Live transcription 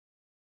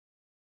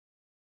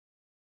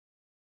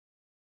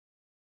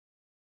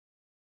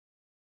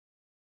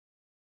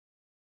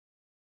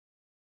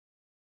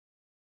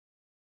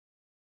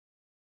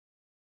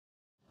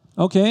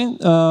Okay,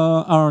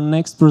 our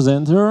next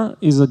presenter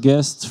is a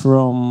guest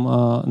from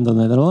the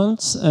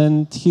Netherlands,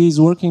 and he's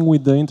working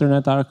with the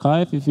Internet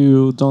Archive. If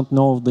you don't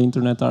know of the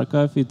Internet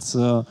Archive, it's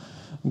a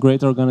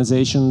great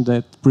organization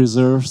that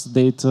preserves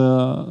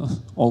data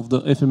of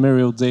the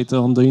ephemeral data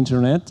on the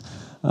internet.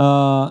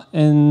 Well,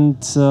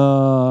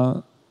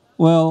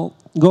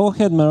 go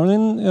ahead,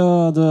 Merlijn.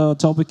 The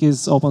topic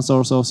is open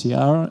source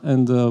OCR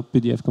and the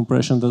PDF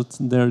compression that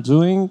they're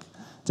doing.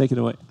 Take it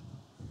away.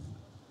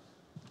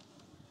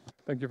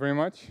 Thank you very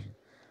much.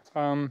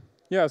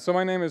 Yeah, so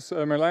my name is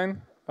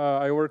Merlijn.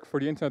 I work for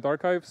the Internet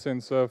Archive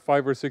since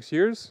 5 or 6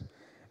 years.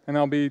 And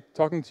I'll be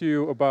talking to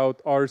you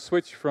about our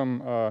switch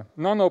from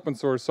non-open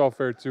source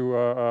software to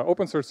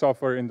open source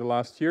software in the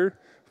last year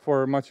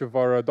for much of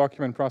our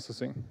document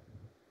processing.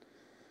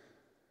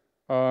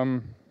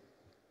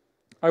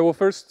 I will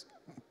first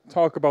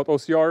talk about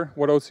OCR,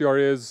 what OCR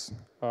is,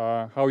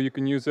 how you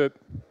can use it.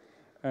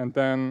 And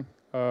then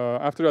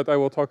after that, I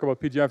will talk about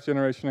PDF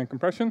generation and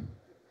compression.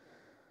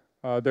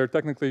 They're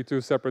technically two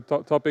separate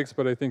topics,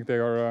 but I think they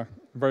are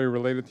very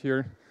related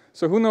here.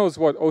 So who knows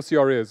what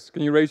OCR is?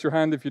 Can you raise your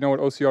hand if you know what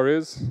OCR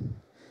is?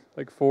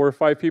 Like 4 or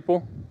 5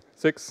 people?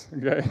 6?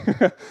 Okay.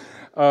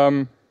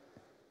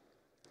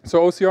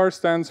 So OCR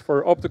stands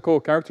for optical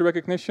character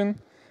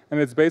recognition, and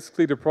it's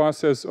basically the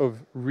process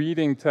of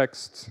reading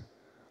text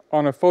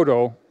on a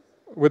photo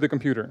with a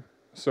computer.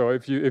 So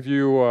if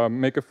you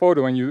make a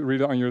photo and you read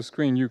it on your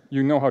screen,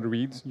 you know how to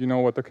read, you know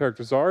what the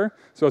characters are.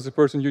 So as a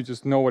person, you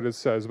just know what it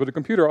says. But the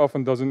computer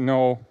often doesn't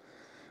know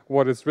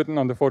what is written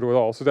on the photo at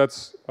all. So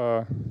that's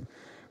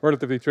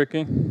relatively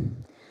tricky.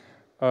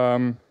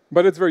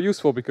 But it's very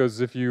useful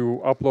because if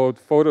you upload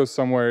photos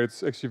somewhere,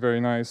 it's actually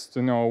very nice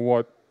to know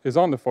what is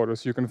on the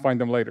photos so you can find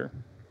them later.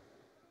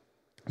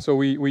 So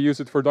we use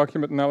it for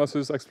document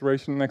analysis,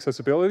 exploration, and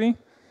accessibility.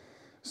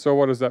 So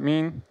what does that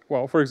mean?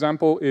 Well, for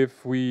example,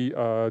 if we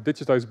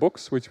digitize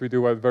books, which we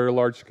do at very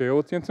large scale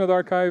at the Internet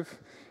Archive,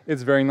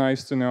 it's very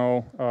nice to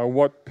know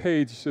what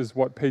page is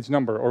what page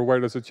number, or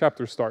where does a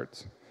chapter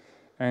start.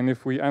 And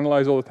if we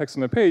analyze all the text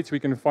on the page, we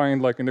can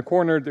find, like in the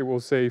corner, it will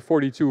say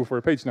 42 for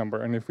a page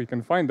number. And if we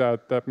can find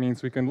that, that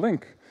means we can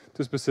link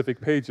to specific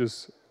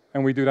pages.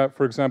 And we do that,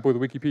 for example, with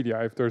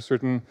Wikipedia. If there are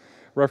certain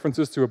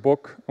references to a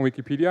book on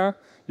Wikipedia,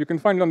 you can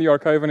find it on the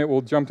archive and it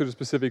will jump to the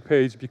specific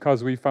page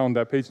because we found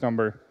that page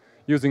number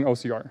using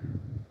OCR.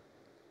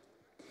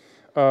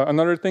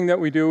 Another thing that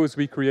we do is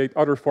we create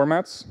other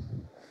formats.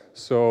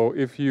 So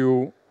if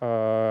you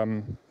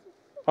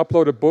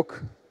upload a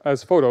book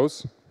as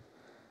photos,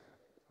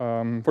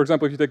 for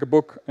example, if you take a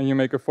book and you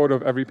make a photo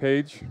of every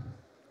page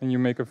and you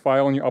make a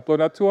file and you upload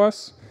that to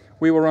us,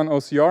 we will run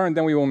OCR and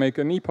then we will make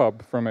an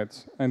EPUB from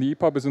it. And the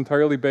EPUB is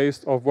entirely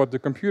based off what the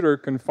computer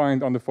can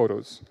find on the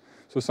photos.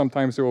 So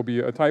sometimes there will be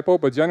a typo,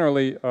 but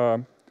generally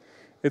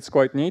it's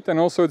quite neat. And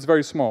also it's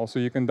very small, so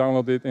you can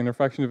download it in a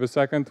fraction of a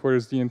second,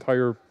 whereas the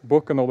entire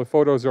book and all the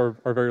photos are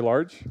very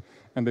large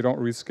and they don't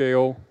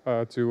rescale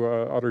to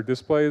other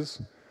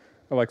displays,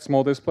 like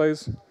small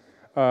displays.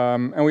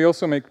 And we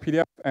also make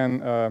PDF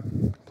and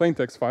plain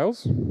text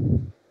files.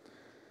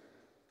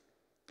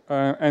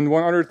 And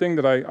one other thing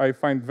that I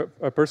find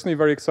personally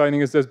very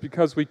exciting is that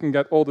because we can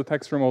get all the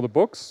text from all the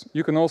books,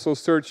 you can also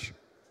search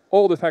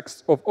all the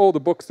text of all the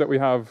books that we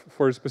have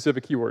for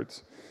specific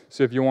keywords.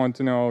 So if you want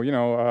to know,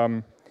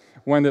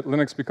 when did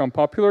Linux become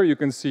popular, you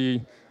can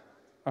see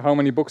how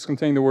many books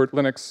contain the word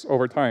Linux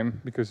over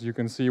time, because you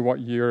can see what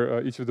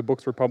year each of the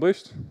books were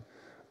published.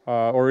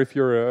 Or if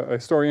you're a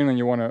historian and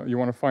you want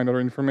to find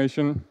other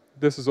information,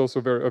 this is also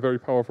a very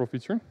powerful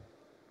feature.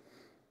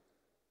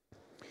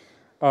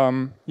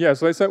 Yeah,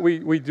 so I said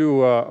we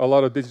do a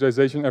lot of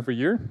digitization every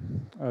year.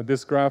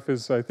 This graph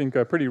is, I think,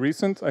 pretty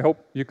recent. I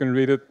hope you can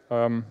read it.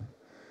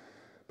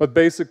 But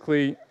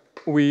basically,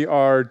 we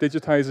are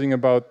OCRing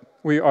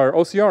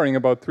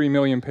about 3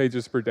 million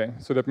pages per day.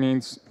 So that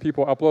means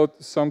people upload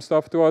some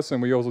stuff to us, and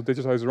we also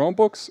digitize their own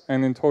books.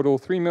 And in total,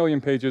 3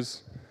 million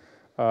pages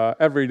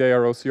every day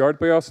are OCR'd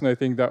by us, and I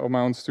think that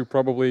amounts to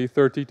probably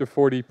 30 to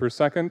 40 per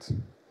second. So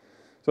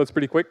that's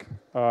pretty quick.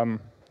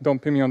 Don't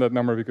pin me on that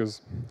number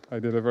because I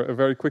did a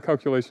very quick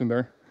calculation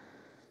there.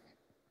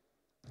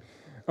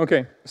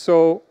 Okay,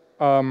 so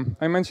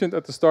I mentioned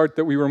at the start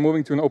that we were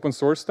moving to an open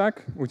source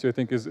stack, which I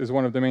think is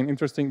one of the main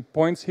interesting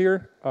points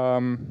here.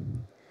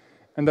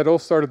 And that all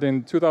started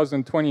in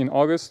 2020 in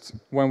August,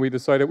 when we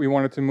decided we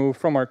wanted to move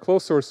from our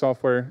closed source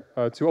software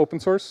to open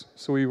source.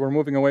 So we were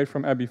moving away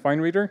from Abby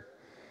FineReader.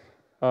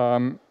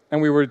 And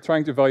we were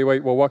trying to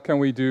evaluate, well, what can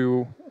we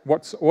do?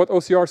 What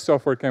OCR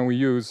software can we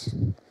use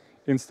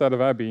instead of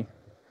Abby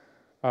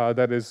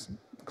that is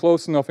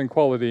close enough in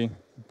quality,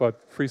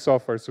 but free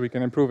software, so we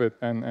can improve it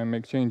and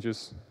make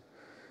changes?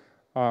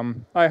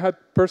 I had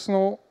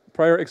personal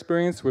prior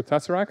experience with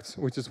Tesseract,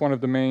 which is one of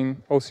the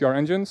main OCR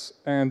engines,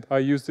 and I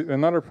used it in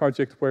another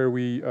project where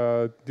we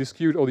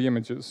deskewed all the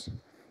images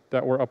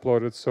that were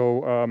uploaded.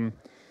 So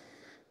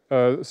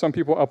some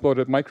people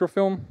uploaded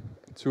microfilm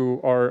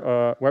to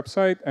our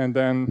website, and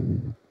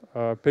then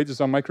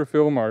pages on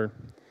microfilm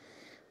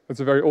it's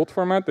a very old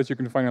format that you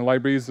can find in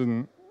libraries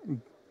and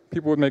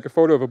people would make a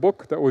photo of a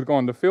book that would go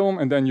on the film,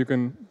 and then you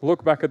can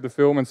look back at the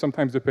film, and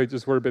sometimes the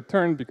pages were a bit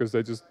turned because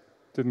they just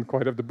didn't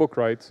quite have the book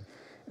right.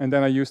 And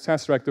then I used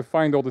Tesseract to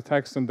find all the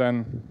text and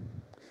then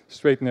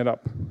straighten it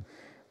up.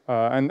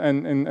 And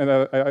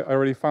I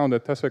already found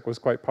that Tesseract was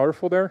quite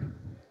powerful there.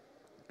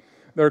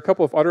 There are a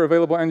couple of other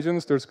available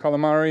engines. There's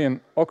Calamari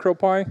and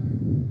OcroPy.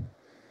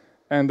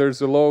 And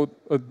there's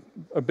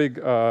a big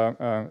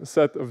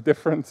set of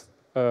different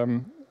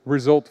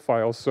result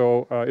files.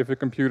 So if a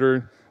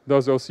computer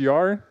does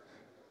OCR,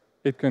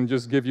 it can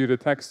just give you the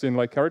text in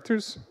like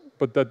characters,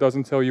 but that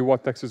doesn't tell you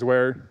what text is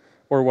where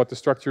or what the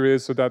structure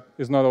is, so that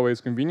is not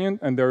always convenient.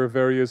 And there are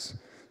various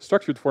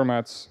structured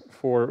formats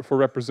for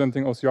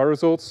representing OCR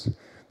results.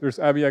 There's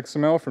ABI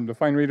XML from the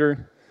Fine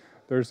Reader.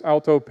 There's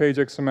Alto, Page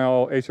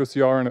XML,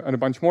 HOCR, and a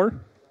bunch more.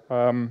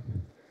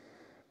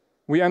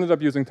 We ended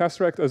up using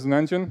Tesseract as an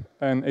engine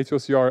and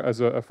HOCR as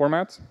a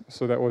format.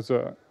 So that was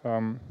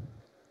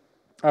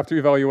after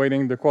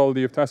evaluating the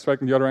quality of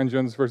Tesseract and the other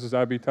engines versus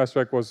ABI,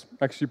 Tesseract was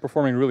actually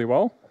performing really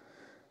well.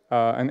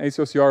 And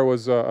HOCR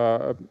was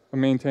a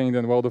maintained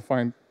and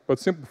well-defined but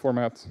simple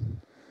format,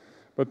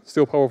 but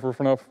still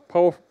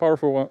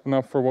powerful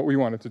enough for what we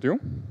wanted to do.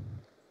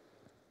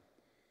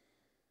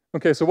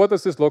 Okay, so what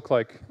does this look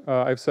like?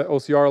 I've said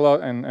OCR a lot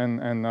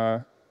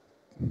and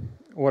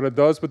what it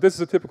does, but this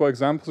is a typical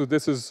example. So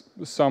this is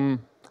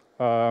some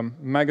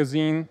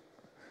magazine,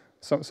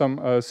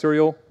 some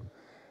serial,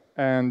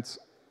 and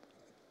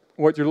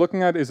what you're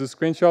looking at is a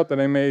screenshot that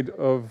I made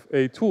of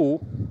a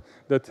tool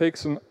that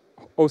takes an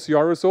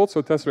OCR result.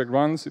 So Tesseract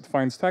runs, it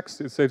finds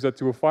text, it saves that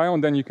to a file,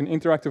 and then you can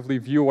interactively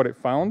view what it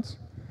found.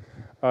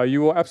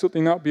 You will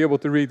absolutely not be able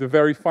to read the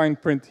very fine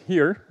print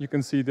here. You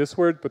can see this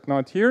word, but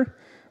not here.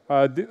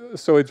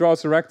 So it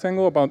draws a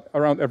rectangle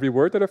around every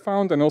word that I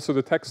found, and also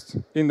the text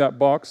in that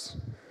box.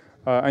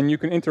 And you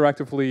can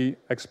interactively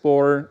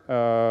explore,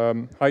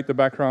 hide the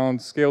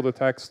background, scale the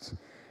text,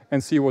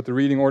 and see what the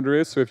reading order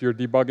is. So if you're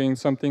debugging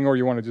something or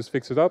you want to just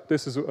fix it up,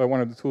 this is one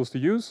of the tools to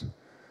use.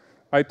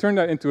 I turned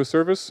that into a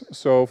service.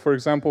 So for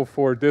example,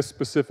 for this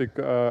specific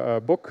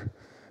book,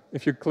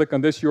 if you click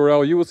on this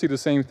URL, you will see the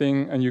same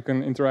thing, and you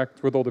can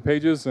interact with all the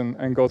pages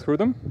and go through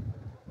them.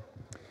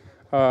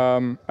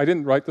 I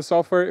didn't write the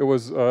software. It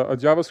was a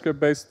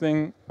JavaScript-based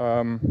thing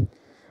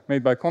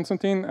made by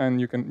Konstantin, and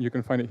you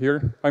can find it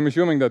here. I'm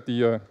assuming that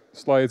the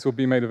slides will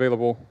be made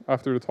available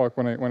after the talk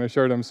when I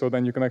share them, so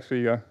then you can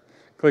actually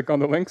click on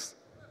the links.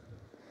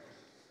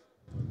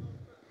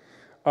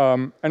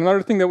 And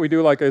another thing that we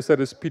do, like I said,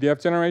 is PDF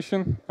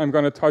generation. I'm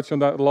going to touch on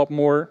that a lot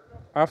more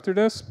after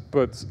this,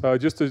 but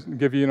just to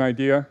give you an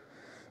idea.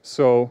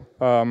 So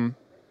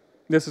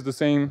this is the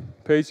same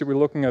page that we're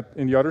looking at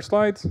in the other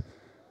slides,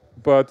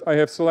 but I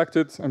have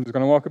selected, I'm just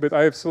going to walk a bit,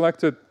 I have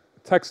selected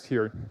text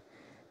here.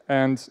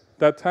 And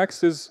that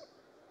text is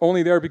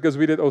only there because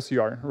we did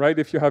OCR, right?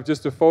 If you have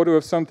just a photo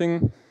of something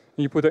and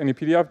you put it in a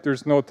PDF,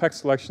 there's no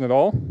text selection at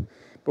all.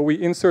 But we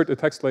insert a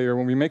text layer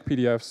when we make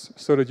PDFs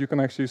so that you can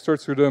actually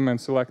search through them and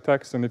select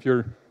text. And if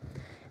you're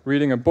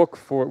reading a book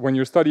for when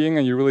you're studying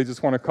and you really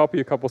just want to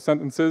copy a couple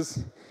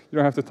sentences, you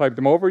don't have to type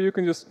them over, you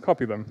can just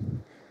copy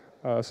them.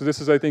 So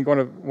this is, I think,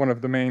 one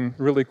of the main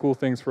really cool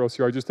things for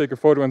OCR. Just take a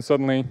photo and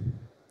suddenly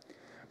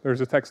there's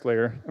a text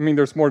layer. I mean,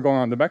 there's more going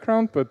on in the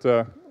background, but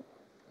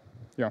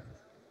yeah.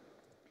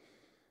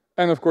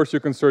 And of course, you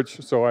can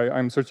search. So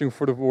I'm searching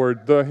for the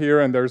word "the"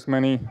 here, and there's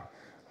many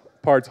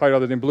parts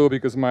highlighted in blue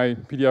because my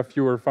PDF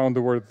viewer found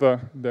the word "the"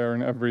 there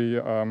in every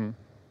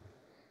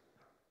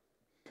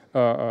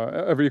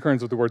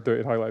occurrence of the word "the,"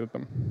 it highlighted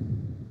them.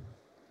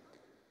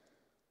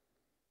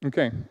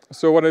 Okay,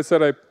 so what I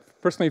said I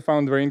personally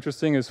found very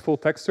interesting is full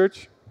text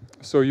search.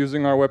 So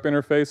using our web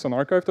interface on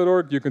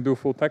archive.org, you can do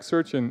full text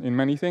search in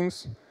many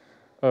things,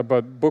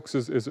 but books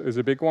is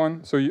a big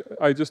one. So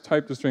I just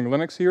typed the string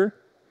Linux here,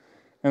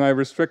 and I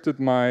restricted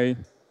my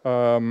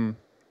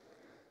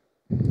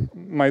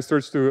my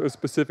search to a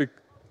specific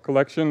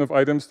collection of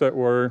items that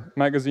were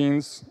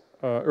magazines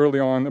early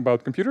on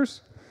about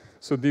computers.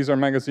 So these are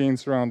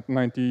magazines around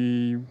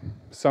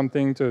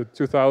 90-something to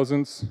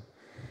 2000s.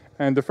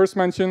 And the first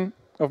mention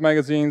of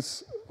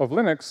magazines of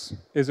Linux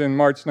is in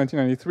March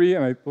 1993,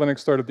 and Linux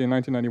started in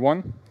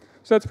 1991.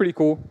 So that's pretty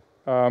cool.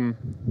 At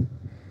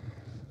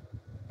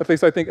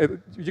least I think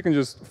you can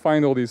just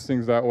find all these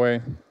things that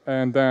way.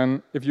 And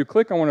then if you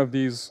click on one of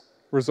these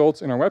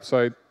results in our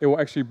website, it will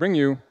actually bring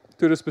you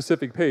to the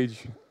specific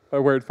page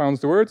where it founds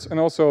the words, and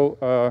also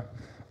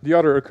the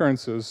other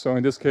occurrences. So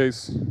in this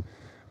case,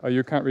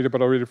 you can't read it,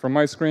 but I'll read it from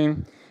my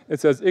screen. It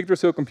says,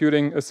 Yggdrasil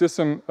Computing, a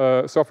system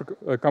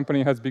software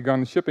company, has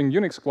begun shipping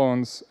Unix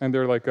clones, and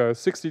they're like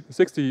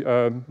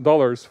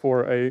 $60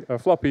 for a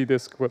floppy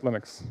disk with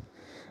Linux.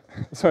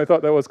 So I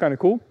thought that was kind of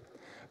cool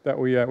that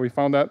we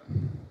found that.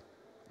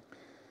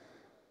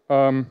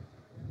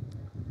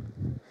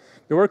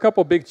 There were a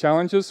couple big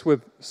challenges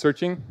with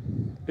searching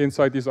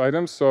inside these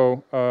items.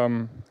 So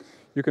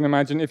you can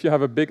imagine if you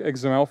have a big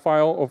XML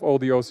file of all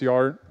the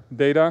OCR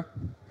data,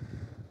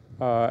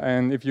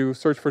 and if you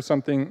search for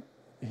something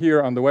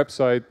here on the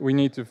website, we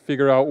need to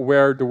figure out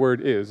where the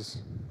word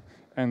is.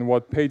 and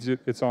what page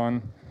it's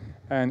on.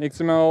 And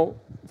XML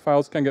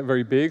files can get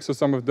very big, so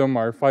some of them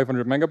are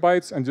 500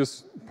 megabytes, and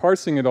just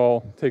parsing it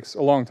all takes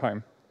a long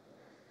time.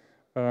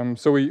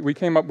 So we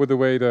came up with a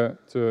way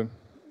to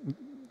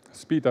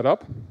speed that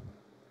up,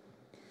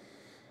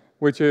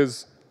 which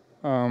is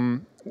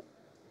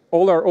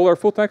all our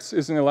full text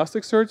is in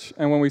Elasticsearch,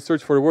 and when we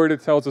search for a word,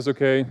 it tells us,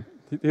 okay,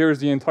 here's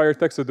the entire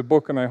text of the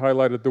book, and I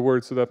highlighted the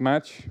words that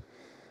match.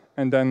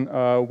 And then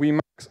we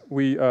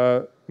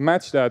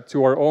match that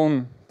to our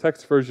own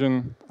text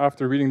version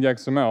after reading the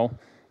XML,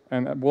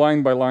 and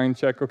line by line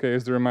check, okay,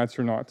 is there a match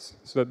or not?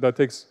 So that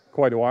takes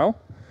quite a while.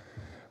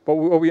 But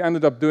what we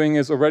ended up doing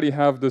is already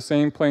have the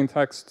same plain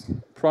text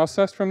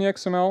processed from the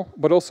XML,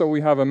 but also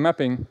we have a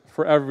mapping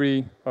for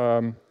every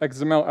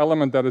XML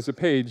element that is a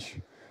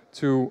page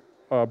to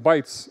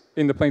bytes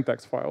in the plain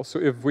text file. So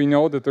if we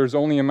know that there's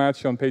only a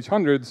match on page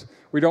hundreds,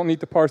 we don't need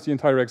to parse the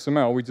entire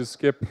XML. We just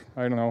skip,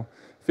 I don't know,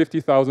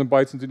 50,000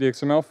 bytes into the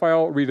XML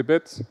file, read a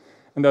bit,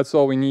 and that's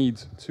all we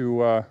need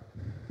to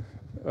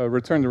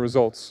return the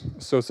results.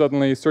 So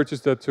suddenly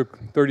searches that took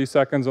 30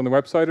 seconds on the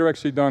website are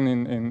actually done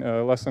in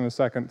less than a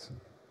second.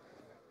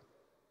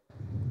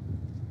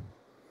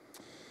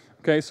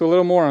 Okay, so a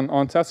little more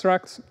on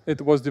Tesseract.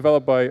 It was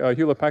developed by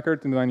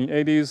Hewlett-Packard in the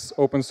 1980s,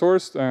 open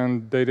sourced,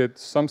 and they did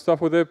some stuff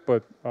with it,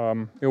 but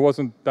it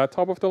wasn't that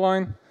top of the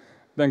line.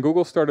 Then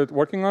Google started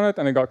working on it,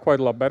 and it got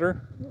quite a lot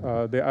better.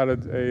 They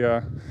added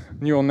a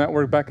neural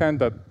network backend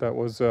that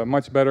was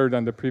much better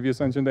than the previous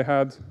engine they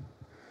had.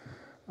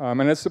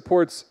 And it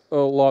supports a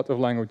lot of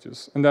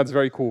languages, and that's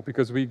very cool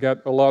because we get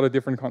a lot of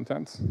different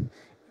content.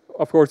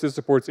 Of course, it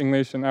supports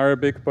English and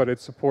Arabic, but it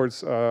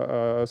supports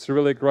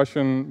Cyrillic,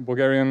 Russian,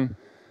 Bulgarian,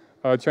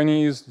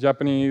 Chinese,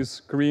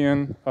 Japanese,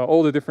 Korean,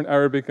 all the different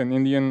Arabic and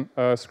Indian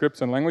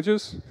scripts and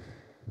languages.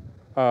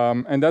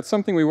 And that's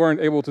something we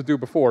weren't able to do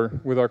before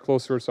with our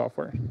closed source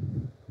software.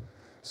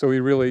 So we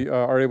really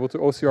are able to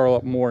OCR a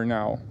lot more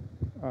now.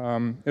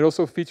 It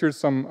also features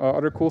some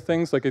other cool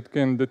things, like it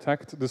can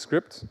detect the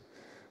script.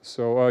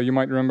 So you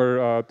might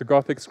remember the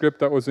Gothic script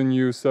that was in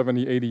use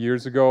 70, 80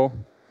 years ago.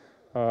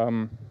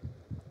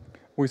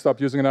 We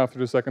stopped using it after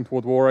the Second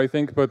World War, I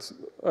think, but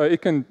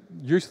it can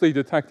usually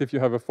detect if you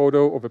have a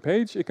photo of a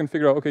page. It can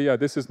figure out, okay, yeah,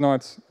 this is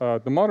not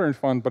the modern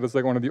font, but it's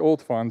like one of the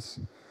old fonts,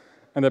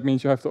 and that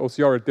means you have to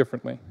OCR it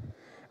differently.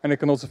 And it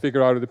can also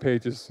figure out if the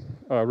page is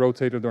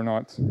rotated or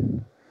not.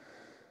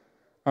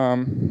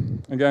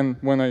 Again,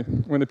 when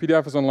the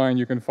PDF is online,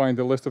 you can find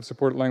the list of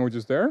supported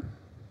languages there.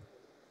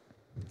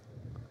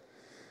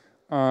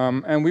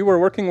 And we were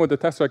working with the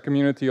Tesseract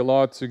community a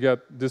lot to get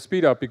the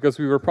speed up because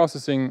we were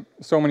processing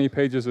so many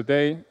pages a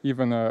day.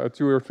 Even a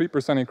 2 or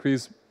 3%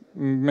 increase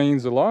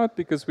means a lot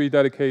because we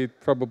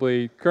dedicate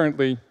probably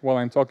currently, while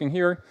I'm talking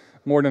here,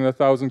 more than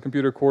 1,000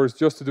 computer cores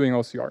just to doing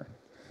OCR.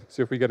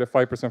 So if we get it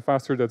 5%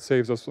 faster, that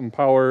saves us some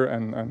power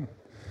and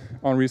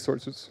on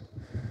resources.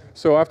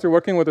 So after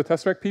working with the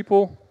Tesseract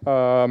people,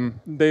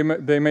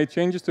 they made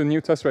changes to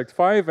new Tesseract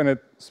 5, and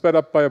it sped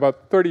up by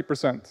about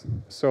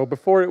 30%. So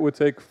before it would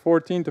take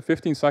 14 to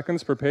 15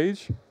 seconds per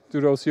page to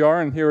do the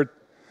OCR, and here,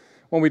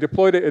 when we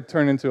deployed it, it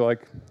turned into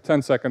like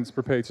 10 seconds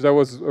per page. So that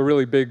was a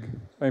really big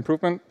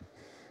improvement,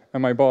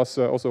 and my boss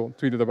also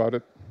tweeted about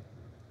it.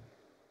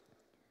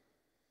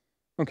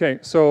 Okay,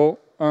 so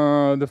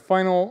the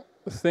final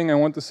thing I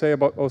want to say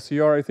about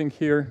OCR, I think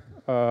here,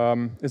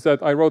 is that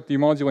I wrote the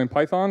module in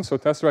Python. So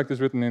Tesseract is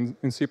written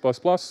in C++,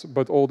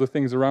 but all the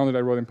things around it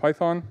I wrote in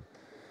Python.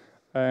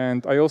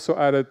 And I also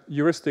added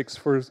heuristics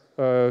for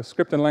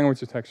script and language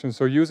detection.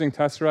 So using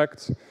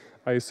Tesseract,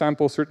 I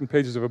sample certain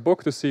pages of a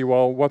book to see,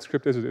 well, what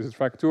script is it? Is it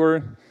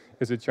Fraktur?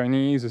 Is it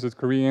Chinese? Is it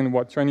Korean?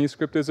 What Chinese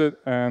script is it?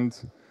 And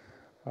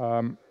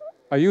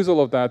I use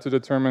all of that to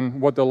determine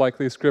what the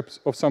likely script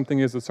of something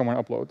is that someone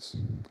uploads.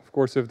 Of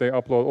course, if they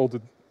upload all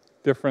the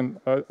different,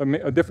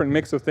 a different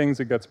mix of things,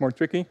 it gets more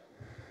tricky.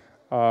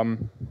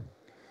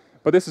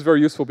 But this is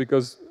very useful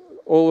because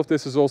all of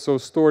this is also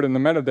stored in the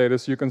metadata,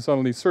 so you can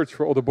suddenly search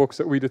for all the books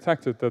that we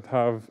detected that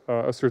have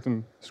a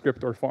certain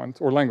script or font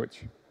or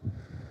language.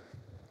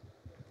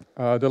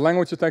 The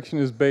language detection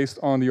is based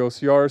on the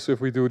OCR, so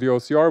if we do the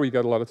OCR, we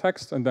get a lot of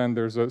text, and then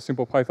there's a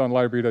simple Python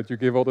library that you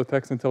give all the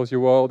text and tells you,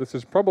 well, this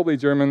is probably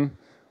German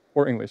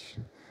or English.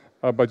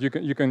 But you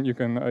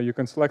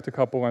can select a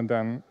couple and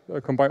then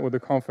combine with the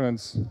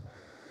confidence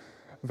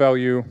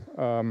value.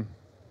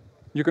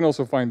 You can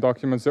also find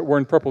documents that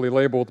weren't properly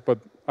labeled, but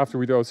after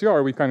we did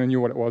OCR, we kind of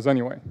knew what it was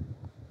anyway.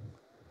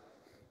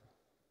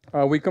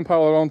 We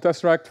compile our own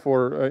Tesseract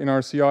for in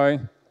our CI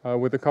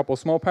with a couple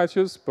small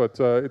patches, but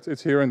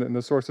it's here in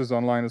the sources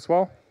online as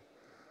well.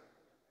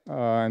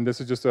 And this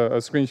is just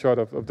a screenshot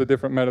of the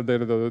different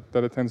metadata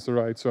that it tends to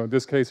write. So in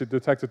this case, it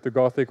detected the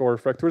Gothic or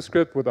Fraktur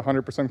script with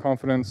 100%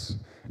 confidence,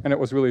 and it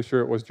was really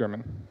sure it was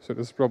German. So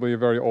this is probably a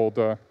very old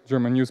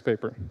German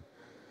newspaper.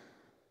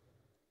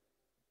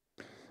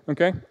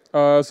 Okay,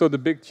 so the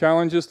big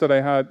challenges that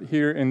I had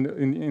here in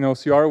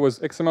OCR was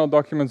XML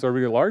documents are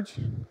really large,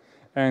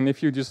 and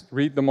if you just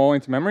read them all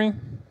into memory,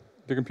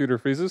 the computer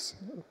freezes,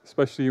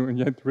 especially when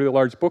you have really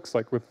large books,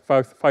 like with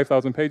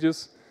 5,000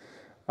 pages.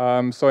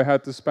 So I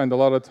had to spend a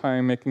lot of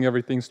time making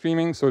everything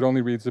streaming, so it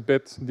only reads a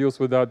bit, deals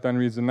with that, then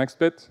reads the next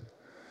bit.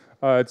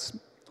 It's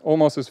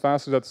almost as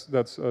fast, so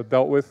that's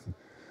dealt with.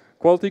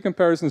 Quality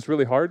comparison is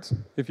really hard.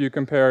 If you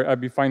compare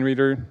Abby Fine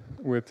Reader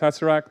with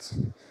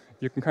Tesseract,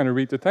 you can kind of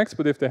read the text,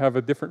 but if they have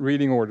a different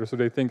reading order, so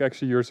they think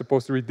actually you're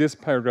supposed to read this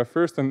paragraph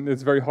first, then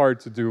it's very hard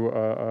to do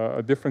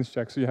a difference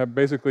check. So you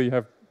basically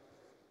have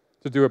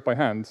to do it by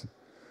hand.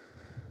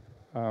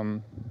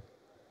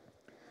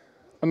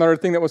 Another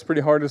thing that was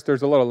pretty hard is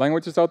there's a lot of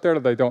languages out there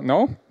that I don't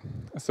know.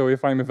 So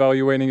if I'm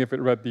evaluating if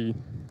it read the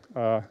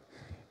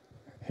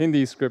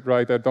Hindi script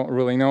right, I don't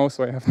really know,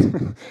 so I have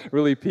to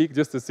really peek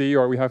just to see,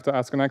 or we have to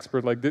ask an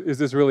expert, like, is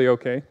this really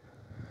okay?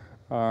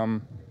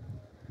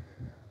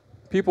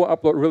 People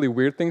upload really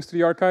weird things to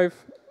the archive,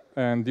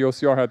 and the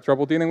OCR had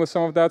trouble dealing with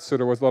some of that, so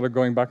there was a lot of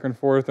going back and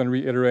forth and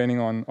reiterating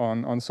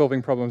on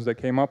solving problems that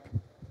came up.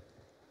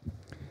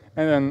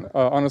 And then,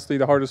 honestly,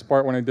 the hardest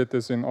part when I did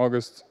this in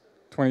August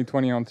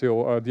 2020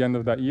 until the end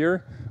of that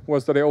year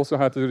was that I also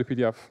had to do the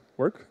PDF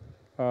work,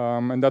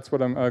 and that's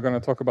what I'm going to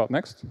talk about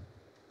next.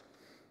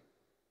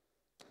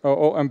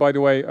 Oh, and by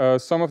the way,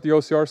 some of the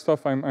OCR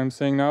stuff I'm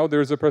saying now,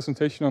 there's a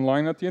presentation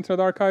online at the Internet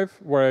Archive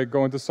where I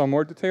go into some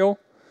more detail,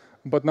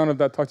 but none of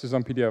that touches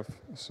on PDF.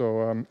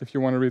 So if you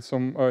want to read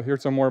hear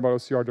some more about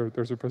OCR,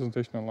 there's a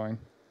presentation online.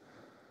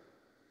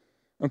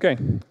 Okay,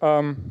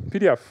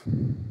 PDF.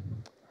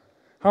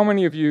 How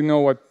many of you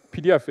know what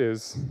PDF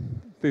is?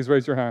 Please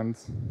raise your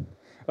hands.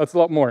 That's a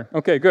lot more.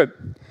 Okay, good.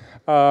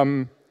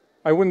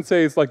 I wouldn't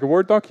say it's like a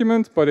Word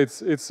document, but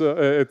it's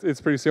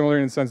pretty similar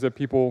in the sense that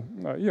people,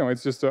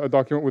 it's just a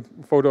document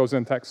with photos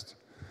and text.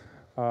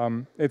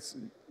 It's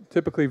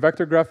typically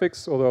vector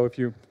graphics, although if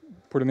you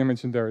put an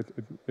image in there,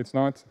 it's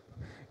not.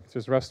 It's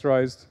just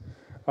rasterized.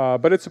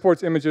 But it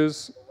supports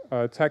images,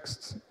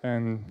 text,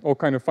 and all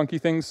kind of funky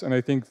things. And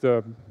I think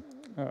the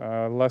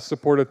less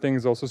supported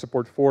things also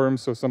support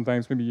forms. So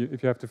sometimes maybe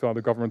if you have to fill out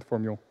a government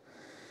form, you'll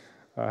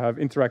have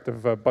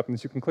interactive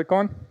buttons you can click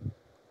on.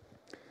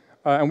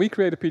 And we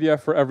create a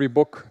PDF for every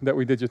book that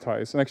we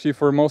digitize. And actually,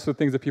 for most of the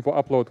things that people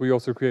upload, we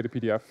also create a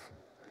PDF.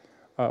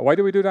 Why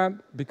do we do that?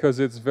 Because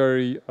it's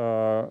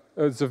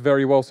a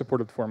very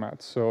well-supported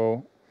format.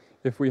 So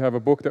if we have a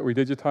book that we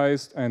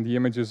digitized and the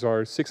images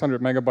are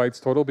 600 megabytes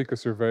total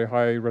because they're very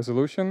high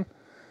resolution,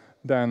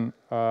 then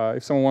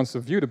if someone wants to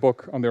view the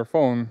book on their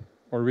phone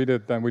or read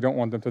it, then we don't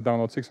want them to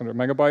download 600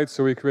 megabytes.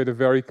 So we create a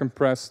very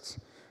compressed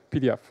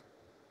PDF.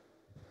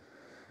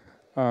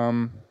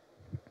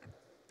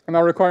 And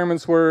our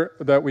requirements were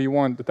that we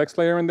want the text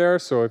layer in there.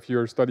 So if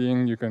you're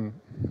studying, you can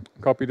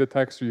copy the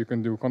text, or you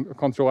can do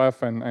Control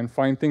F and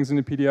find things in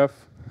the PDF.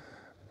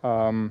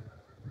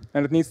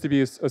 And it needs to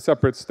be a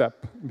separate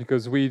step,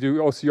 because we do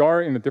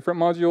OCR in a different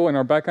module in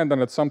our backend,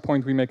 and at some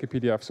point we make a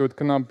PDF. So it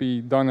cannot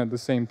be done at the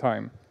same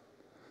time.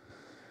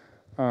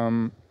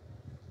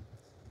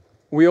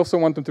 We also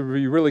want them to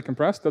be really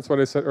compressed. That's what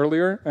I said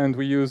earlier. And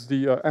we use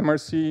the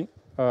MRC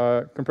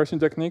compression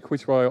technique,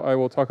 which I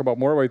will talk about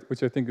more,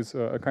 which I think is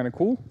kind of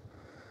cool.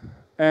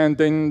 And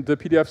then the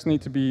PDFs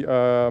need to be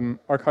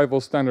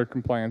archival standard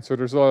compliant. So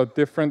there's a lot of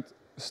different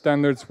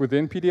standards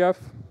within PDF,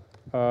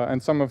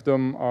 and some of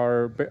them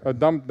are a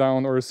dumbed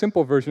down or a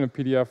simple version of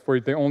PDF where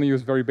they only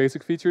use very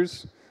basic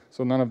features,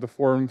 so none of the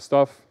form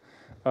stuff,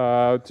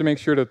 to make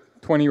sure that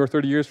 20 or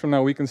 30 years from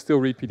now we can still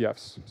read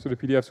PDFs. So the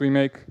PDFs we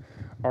make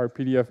are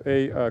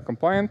PDF-A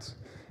compliant,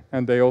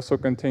 and they also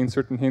contain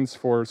certain hints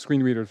for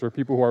screen readers or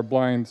people who are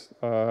blind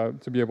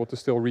to be able to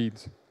still read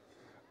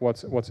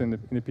what's in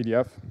the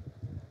PDF.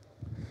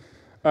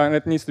 And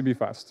it needs to be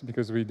fast,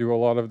 because we do a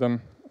lot of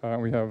them.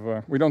 We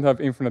don't have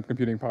infinite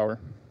computing power.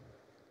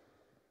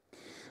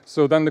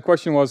 So then the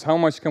question was, how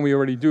much can we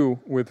already do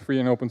with free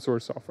and open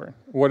source software?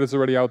 What is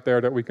already out there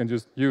that we can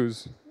just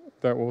use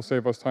that will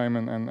save us time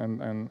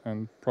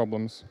and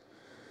problems?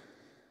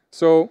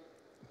 So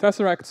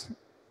Tesseract,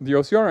 the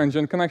OCR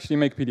engine, can actually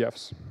make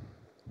PDFs.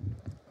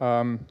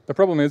 The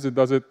problem is it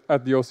does it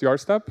at the OCR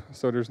step,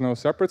 so there's no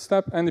separate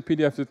step, and the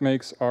PDFs it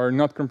makes are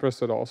not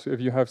compressed at all. So if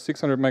you have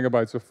 600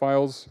 megabytes of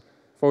files,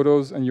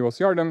 photos, and you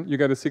OCR them, you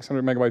get a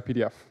 600 megabyte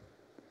PDF.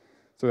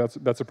 So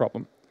that's a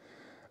problem.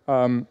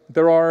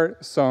 There are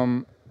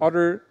some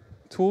other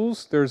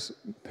tools. There's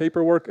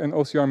Paperwork and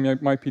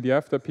OCR My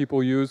PDF that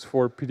people use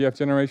for PDF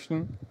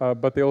generation,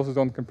 but they also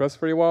don't compress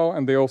very well,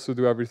 and they also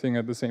do everything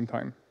at the same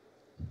time.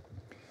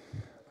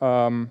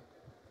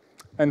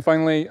 And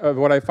finally,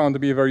 what I found to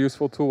be a very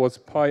useful tool was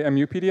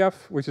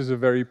PyMUPDF, which is a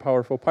very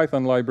powerful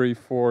Python library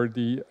for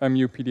the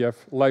MUPDF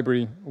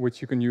library,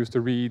 which you can use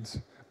to read,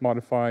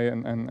 modify,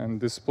 and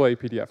display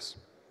PDFs.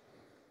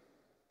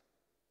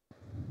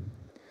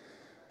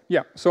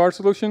 Yeah, so our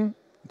solution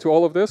to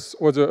all of this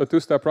was a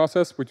two-step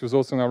process, which was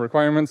also in our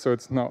requirements, so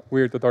it's not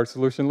weird that our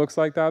solution looks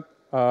like that.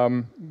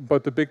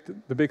 But the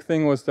big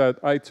thing was that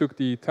I took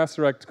the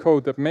Tesseract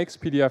code that makes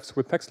PDFs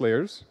with text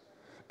layers,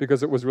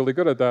 because it was really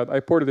good at that. I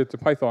ported it to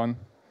Python,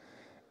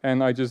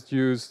 and I just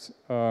used,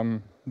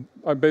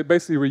 I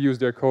basically reused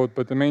their code,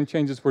 but the main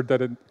changes were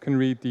that it can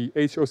read the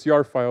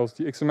HOCR files,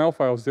 the XML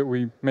files that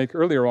we make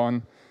earlier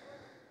on.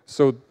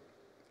 So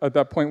at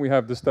that point we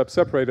have the steps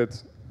separated,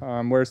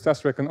 whereas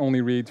TestRec can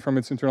only read from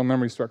its internal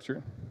memory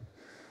structure.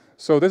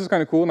 So this is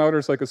kind of cool. Now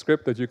there's like a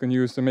script that you can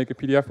use to make a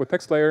PDF with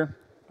text layer,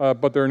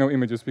 but there are no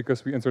images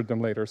because we insert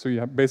them later. So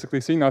you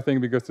basically see nothing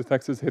because the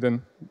text is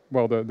hidden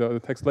while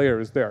the text layer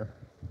is there.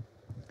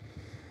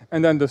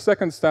 And then the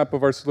second step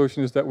of our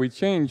solution is that we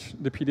change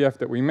the PDF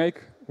that we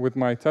make with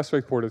my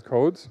TestRec ported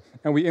code,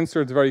 and we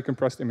insert very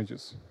compressed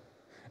images.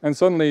 And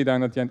suddenly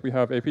then at the end we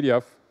have a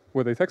PDF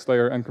with a text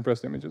layer and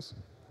compressed images.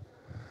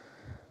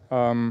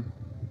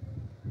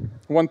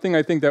 One thing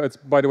I think that it's,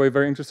 by the way,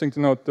 very interesting to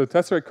note, the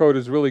TestRec code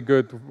is really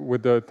good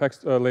with the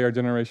text layer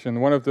generation.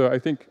 One of the, I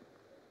think,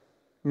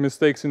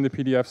 mistakes in the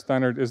PDF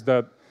standard is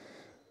that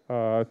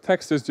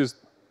text is just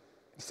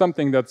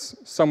something that's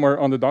somewhere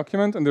on the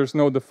document and there's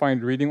no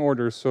defined reading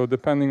order. So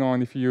depending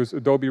on if you use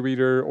Adobe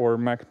Reader or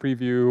Mac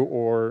Preview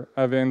or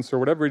Evince or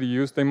whatever you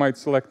use, they might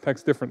select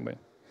text differently.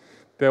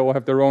 They will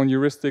have their own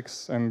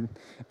heuristics and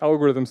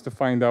algorithms to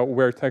find out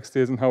where text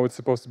is and how it's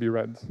supposed to be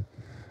read.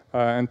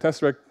 And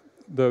TestRec,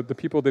 the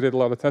people did a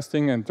lot of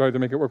testing and tried to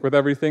make it work with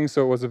everything,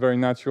 so it was a very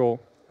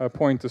natural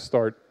point to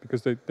start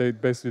because they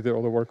basically did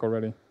all the work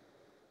already.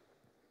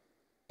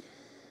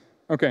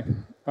 Okay,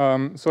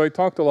 so I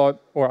talked a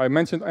lot, or I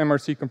mentioned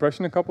MRC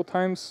compression a couple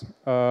times.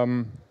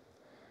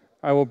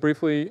 I will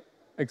briefly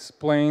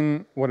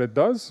explain what it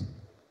does,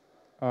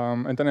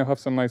 and then I'll have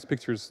some nice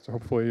pictures to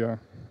hopefully,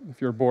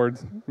 if you're bored,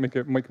 make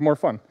it more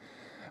fun.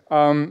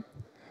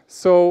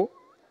 So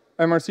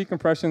MRC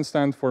compression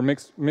stands for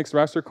mixed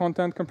raster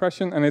content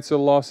compression, and it's a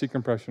lossy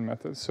compression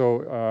method.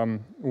 So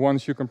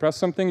once you compress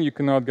something, you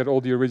cannot get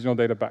all the original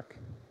data back.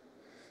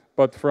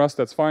 But for us,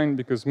 that's fine,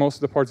 because most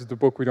of the parts of the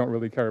book we don't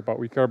really care about.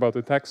 We care about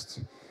the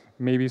text,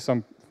 maybe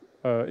some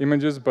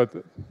images, but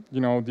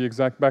the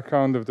exact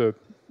background of the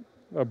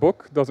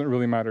book doesn't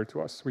really matter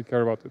to us. We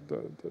care about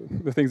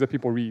the things that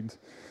people read.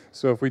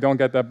 So if we don't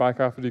get that back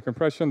after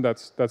decompression,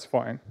 that's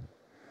fine.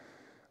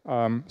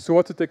 So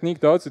what the technique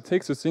does, it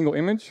takes a single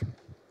image,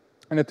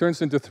 and it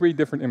turns into 3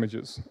 different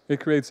images. It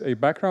creates a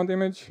background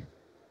image,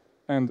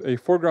 and a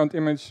foreground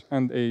image,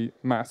 and a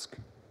mask.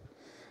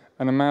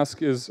 And a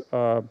mask is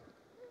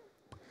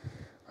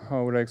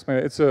how would I explain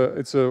it? It's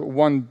a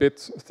 1-bit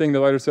thing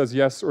that either says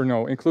yes or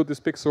no, include this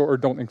pixel or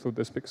don't include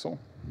this pixel.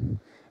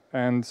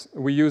 And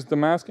we use the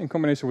mask in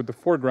combination with the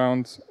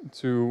foreground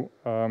to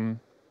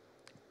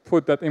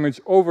put that image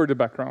over the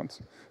background.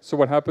 So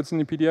what happens in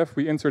the PDF,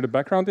 we insert a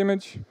background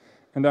image,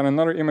 and then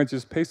another image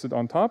is pasted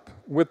on top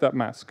with that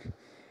mask.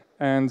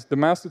 And the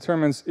mask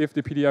determines if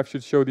the PDF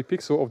should show the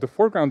pixel of the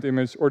foreground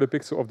image or the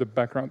pixel of the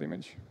background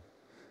image.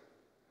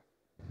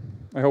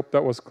 I hope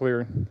that was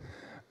clear.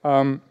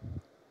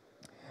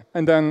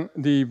 And then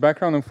the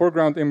background and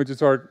foreground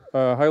images are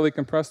highly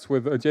compressed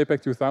with a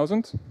JPEG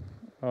 2000.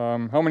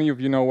 How many of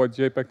you know what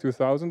JPEG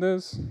 2000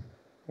 is?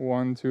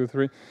 1, 2,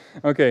 3.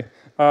 Okay,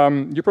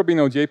 you probably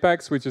know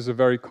JPEGs, which is a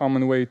very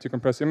common way to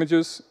compress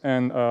images.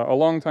 And a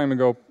long time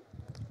ago,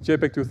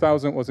 JPEG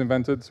 2000 was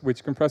invented,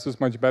 which compresses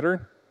much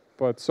better.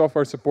 But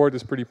software support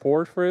is pretty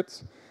poor for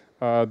it.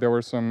 There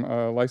were some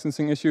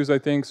licensing issues, I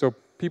think, so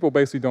people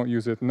basically don't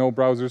use it. No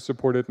browsers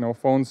support it, no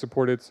phones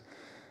support it,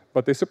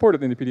 but they support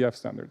it in the PDF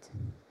standard.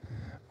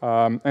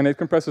 And it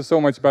compresses so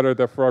much better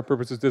that for our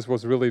purposes, this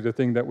was really the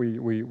thing that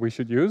we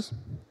should use.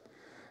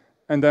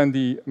 And then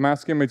the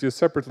mask image is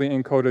separately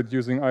encoded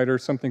using either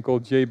something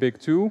called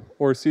JBIG2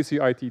 or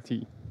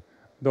CCITT.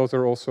 Those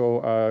are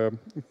also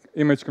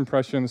image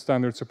compression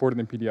standards supported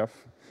in PDF.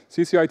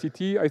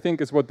 CCITT, I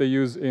think, is what they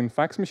use in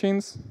fax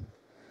machines.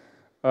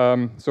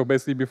 So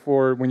basically,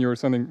 before, when you were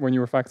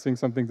faxing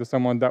something to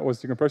someone, that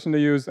was the compression they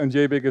used. And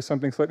JBIG is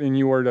something slightly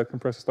newer that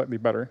compresses slightly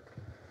better.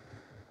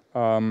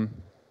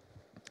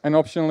 And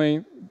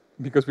optionally,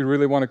 because we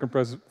really want to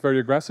compress very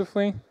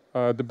aggressively,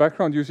 the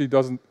background usually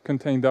doesn't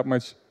contain that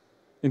much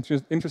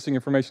interesting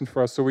information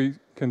for us, so we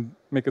can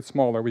make it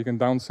smaller. We can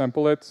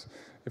downsample it.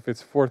 If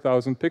it's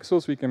 4,000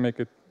 pixels, we can make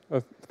it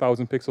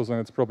 1,000 pixels, and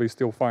it's probably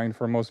still fine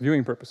for most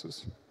viewing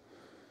purposes.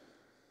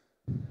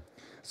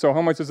 So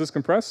how much does this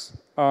compress?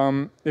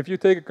 If you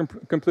take a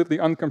completely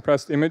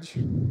uncompressed image,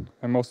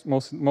 and most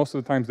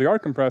of the times they are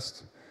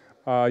compressed,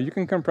 you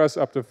can compress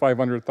up to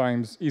 500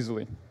 times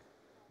easily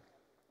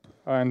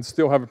and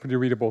still have a pretty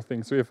readable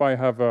thing. So if I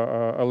have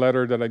a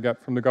letter that I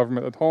get from the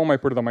government at home, I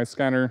put it on my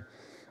scanner,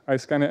 I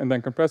scan it and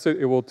then compress it,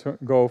 it will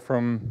go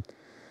from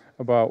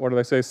about,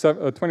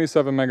 27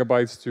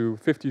 megabytes to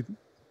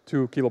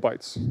 52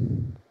 kilobytes.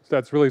 So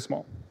that's really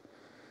small.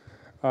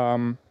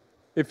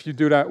 If you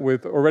do that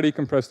with already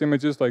compressed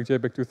images like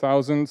JPEG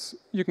 2000s,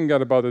 you can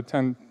get about a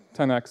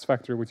 10x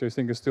factor, which I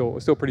think is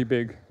still pretty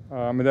big.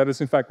 And that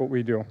is in fact what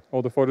we do.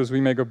 All the photos we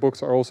make of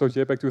books are also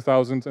JPEG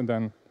 2000, and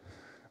then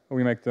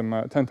we make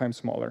them 10 times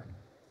smaller.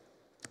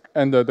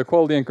 And the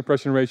quality and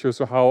compression ratio,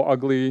 so how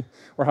ugly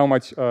or how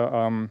much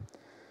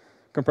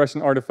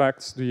compression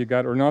artifacts do you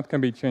get or not,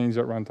 can be changed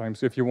at runtime.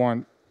 So if you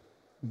want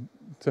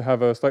to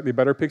have a slightly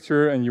better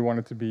picture and you want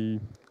it to be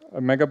a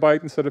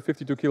megabyte instead of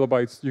 52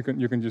 kilobytes,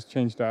 you can just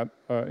change that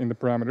in the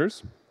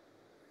parameters.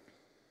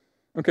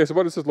 Okay, so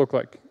what does this look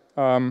like?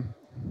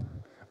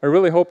 I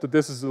really hope that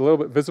this is a little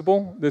bit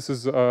visible. This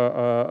is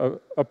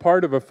a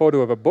part of a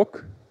photo of a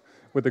book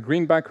with a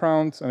green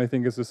background, and I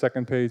think it's the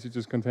second page. It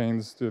just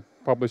contains the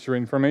publisher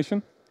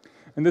information.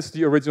 And this is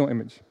the original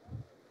image.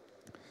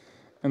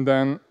 And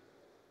then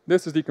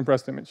this is the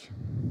compressed image.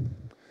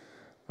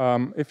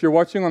 If you're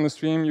watching on the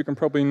stream, you can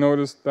probably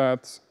notice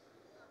that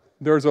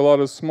there's a lot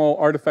of small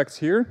artifacts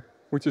here,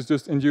 which is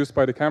just induced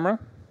by the camera.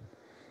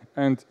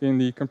 And in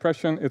the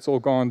compression, it's all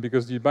gone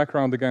because the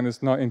background, again,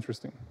 is not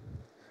interesting.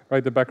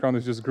 Right? The background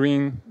is just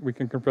green. We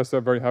can compress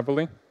that very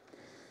heavily.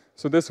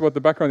 So this is what the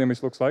background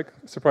image looks like.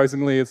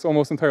 Surprisingly, it's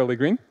almost entirely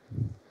green.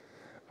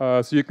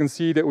 So you can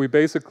see that we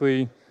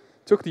basically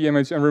took the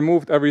image and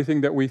removed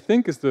everything that we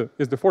think is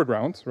the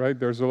foreground. Right?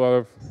 There's a lot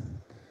of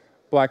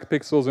black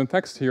pixels and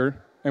text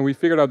here. And we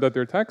figured out that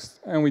they're text,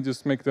 and we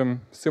just make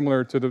them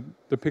similar to the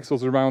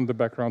pixels around the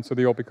background, so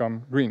they all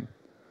become green.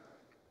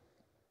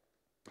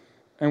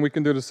 And we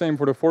can do the same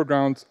for the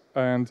foreground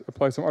and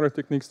apply some other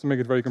techniques to make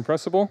it very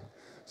compressible.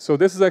 So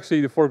this is actually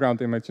the foreground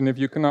image, and if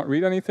you cannot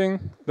read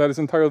anything, that is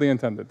entirely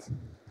intended.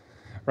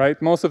 Right?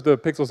 Most of the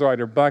pixels are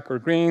either black or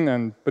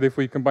green, but if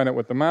we combine it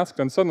with the mask,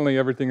 then suddenly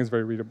everything is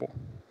very readable.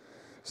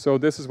 So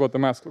this is what the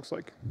mask looks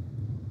like.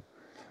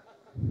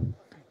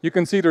 You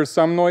can see there's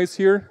some noise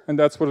here, and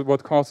that's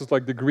what causes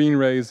like the green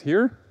rays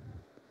here.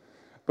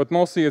 But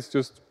mostly it's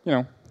just,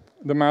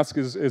 the mask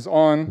is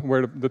on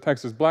where the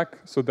text is black,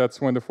 so that's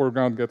when the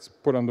foreground gets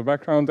put on the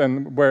background,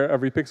 and where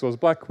every pixel is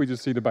black, we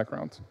just see the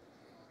background.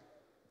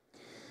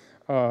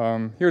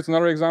 Here's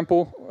another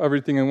example,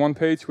 everything in one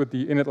page with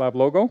the InitLab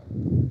logo.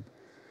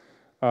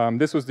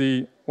 This was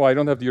I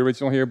don't have the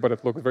original here, but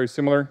it looks very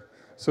similar.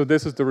 So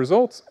this is the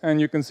result, and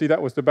you can see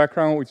that was the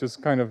background, which is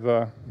kind of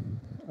a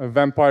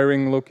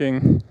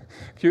vampiring-looking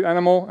cute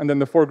animal, and then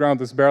the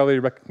foreground is barely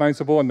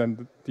recognizable, and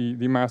then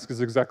the mask is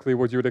exactly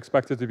what you would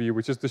expect it to be,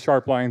 which is the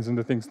sharp lines and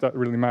the things that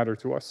really matter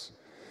to us,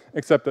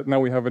 except that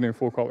now we have it in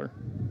full color.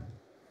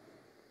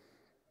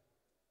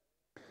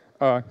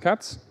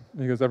 Cats,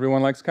 because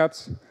everyone likes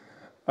cats.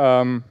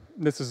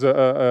 This is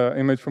an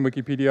image from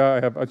Wikipedia. I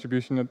have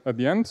attribution at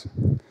the end.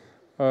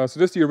 So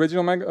this is the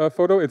original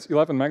photo. It's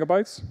 11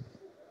 megabytes,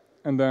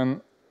 and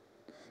then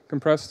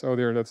compressed,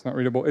 that's not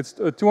readable. It's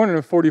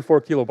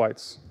 244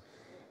 kilobytes.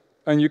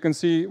 And you can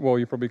see, well,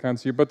 you probably can't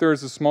see, but there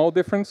is a small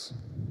difference,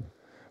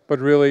 but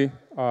really,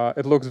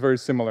 it looks very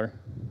similar.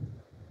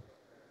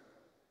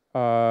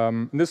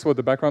 This is what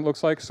the background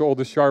looks like. So all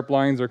the sharp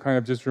lines are kind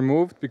of just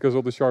removed because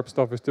all the sharp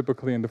stuff is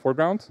typically in the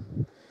foreground.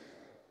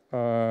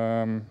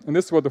 And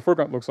this is what the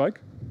foreground looks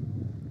like.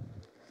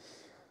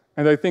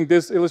 And I think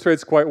this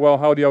illustrates quite well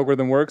how the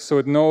algorithm works. So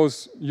it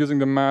knows, using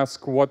the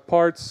mask, what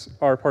parts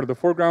are part of the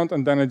foreground,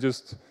 and then it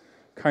just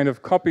kind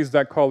of copies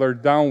that color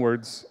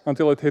downwards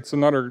until it hits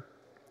another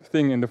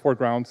thing in the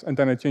foreground, and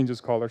then it changes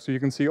color. So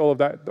you can see all of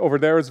that. Over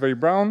there is very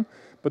brown,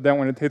 but then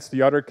when it hits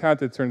the other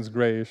cat, it turns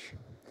grayish.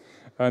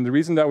 And the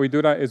reason that we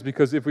do that is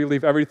because if we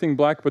leave everything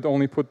black but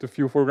only put the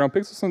few foreground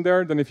pixels in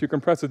there, then if you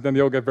compress it, then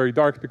they all get very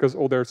dark because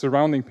all their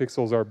surrounding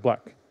pixels are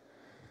black.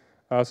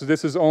 So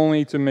this is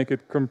only to make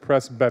it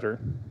compress better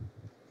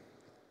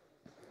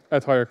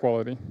at higher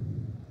quality.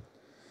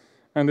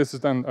 And this is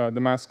then the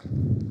mask.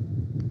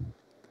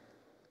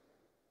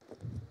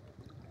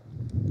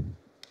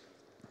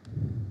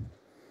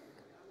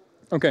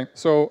 Okay,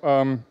 so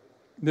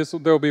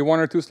there will be 1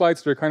 or 2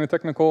 slides. They're kind of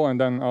technical, and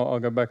then I'll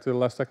get back to the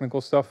less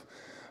technical stuff.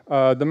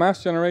 The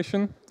mask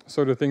generation,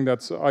 so the thing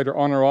that's either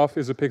on or off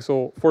is a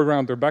pixel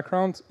foreground or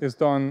background, is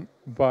done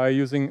by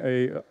using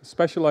a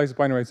specialized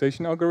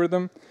binarization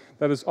algorithm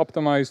that is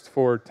optimized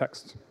for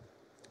text.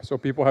 So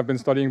people have been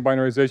studying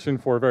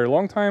binarization for a very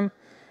long time,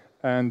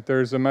 and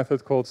there's a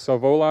method called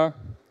Savola,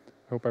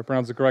 I hope I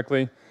pronounced it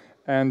correctly,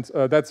 and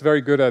that's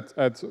very good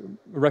at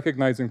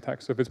recognizing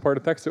text. So if it's part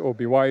of text, it will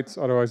be white,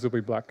 otherwise it'll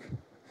be black.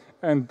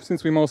 And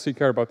since we mostly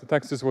care about the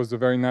text, this was the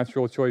very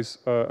natural choice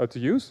to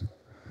use.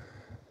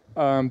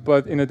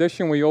 But in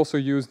addition, we also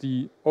use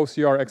the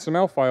OCR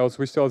XML files,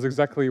 which tells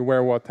exactly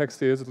where what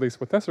text is, at least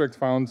what Tesseract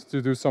found,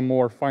 to do some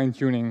more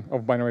fine-tuning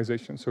of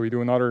binarization. So we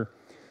do another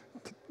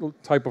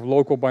type of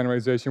local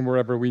binarization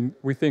wherever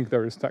we think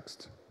there is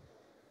text.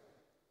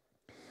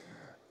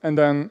 And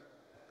then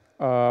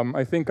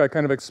I think I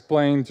kind of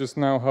explained just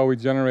now how we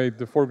generate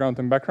the foreground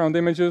and background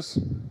images.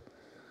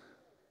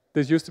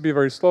 This used to be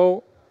very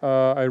slow.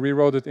 I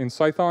rewrote it in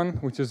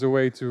Cython, which is a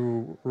way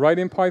to write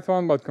in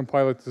Python, but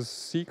compile it to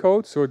C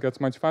code, so it gets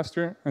much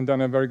faster. And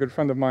then a very good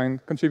friend of mine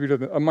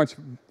contributed a much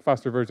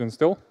faster version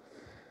still.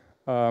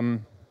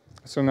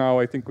 So now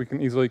I think we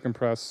can easily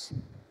compress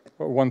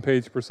 1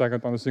 page per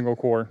second on a single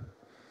core,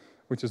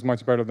 which is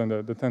much better than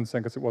the 10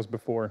 seconds it was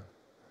before.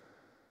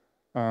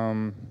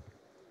 All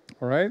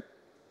right.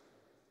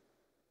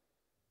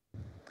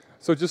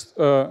 So just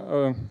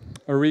a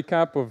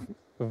recap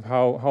of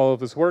how all of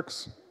this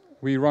works.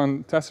 We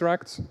run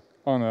Tesseract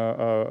on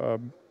a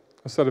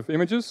set of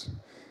images.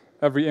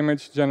 Every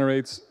image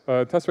generates,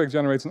 Tesseract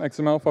generates an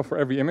XML file for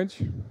every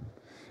image.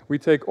 We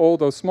take all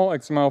those small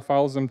XML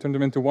files and turn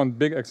them into one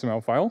big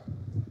XML file.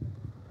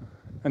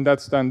 And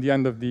that's then the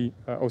end of the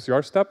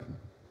OCR step.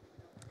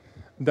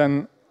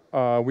 Then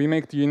we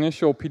make the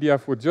initial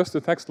PDF with just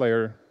the text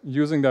layer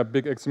using that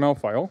big XML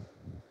file.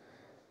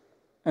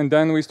 And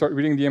then we start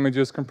reading the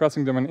images,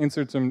 compressing them, and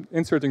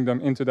inserting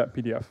them into that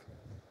PDF.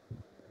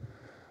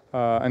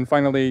 And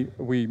finally,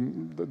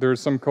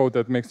 there's some code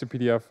that makes the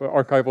PDF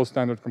archival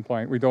standard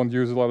compliant. We don't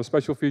use a lot of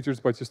special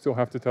features, but you still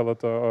have to tell it,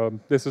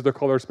 this is the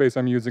color space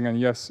I'm using, and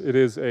yes, it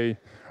is a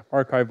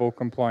archival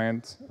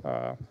compliant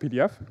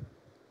PDF.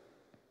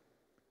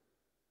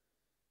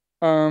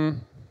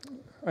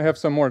 I have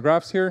some more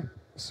graphs here,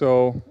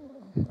 so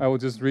I will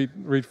just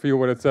read for you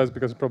what it says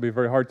because it's probably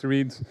very hard to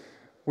read.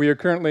 We are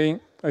currently,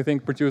 I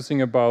think,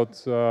 producing about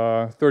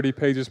 30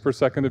 pages per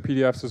second of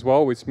PDFs as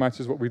well, which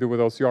matches what we do with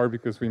OCR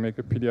because we make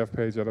a PDF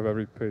page out of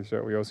every page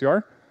that we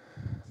OCR.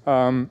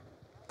 And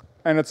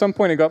at some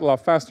point it got a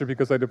lot faster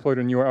because I deployed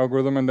a newer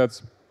algorithm, and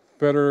that's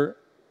better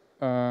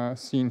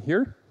seen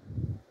here,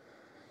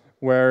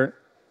 where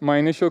my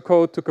initial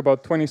code took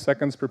about 20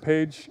 seconds per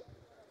page,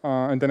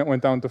 and then it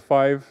went down to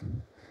 5.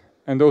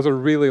 And those are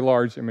really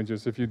large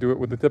images. If you do it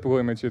with the typical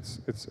image,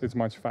 it's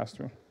much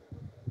faster.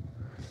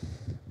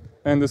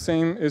 And the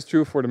same is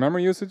true for the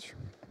memory usage.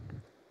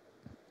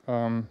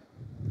 You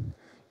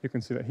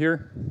can see that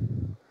here.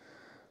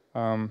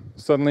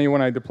 Suddenly,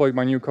 when I deployed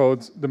my new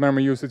code, the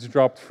memory usage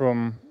dropped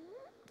from,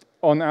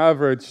 on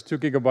average, 2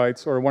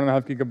 gigabytes or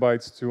 1.5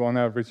 gigabytes to, on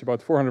average,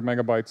 about 400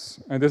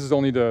 megabytes. And this is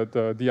only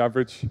the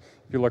average.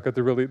 If you look at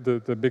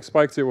the big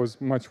spikes, it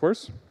was much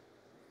worse.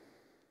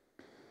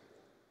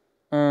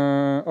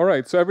 All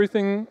right, so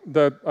everything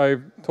that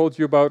I've told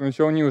you about and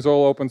shown you is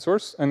all open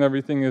source, and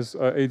everything is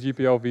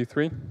AGPL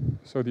v3,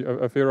 so the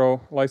Avero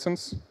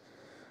license.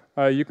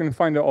 You can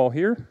find it all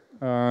here.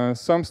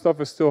 Some stuff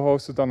is still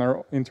hosted on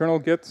our internal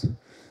Git.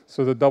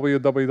 So the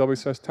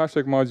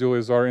www/tesseract module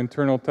is our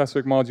internal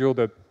Tesseract module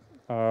that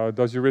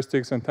does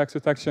heuristics and text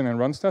detection and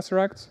runs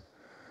Tesseract.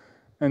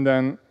 And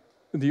then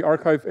the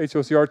archive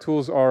HOCR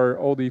tools are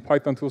all the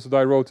Python tools that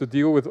I wrote to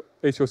deal with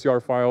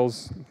HOCR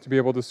files, to be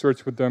able to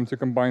search with them, to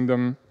combine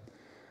them.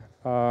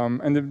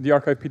 And the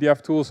archive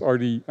PDF tools are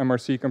the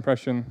MRC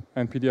compression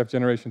and PDF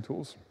generation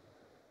tools.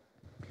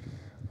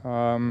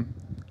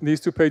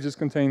 These 2 pages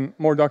contain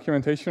more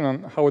documentation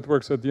on how it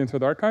works at the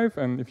Internet Archive,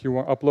 and if you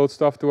want to upload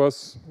stuff to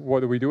us,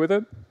 what do we do with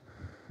it?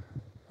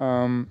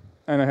 And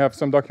I have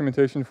some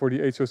documentation for the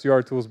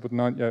HOCR tools, but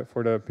not yet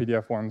for the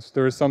PDF ones.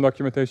 There is some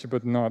documentation,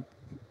 but not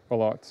a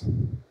lot.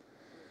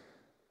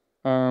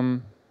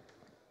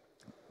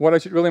 What I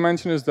should really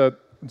mention is that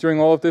during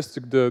all of this,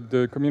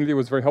 the community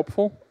was very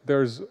helpful.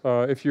 There's,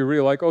 if you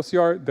really like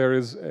OCR, there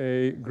is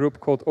a group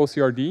called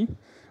OCRD,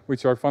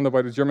 which are funded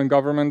by the German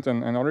government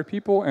and other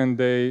people, and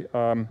they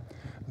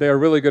are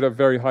really good at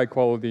very high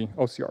quality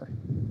OCR.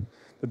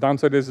 The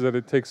downside is that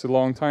it takes a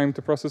long time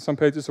to process some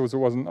pages, so it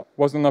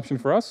wasn't an option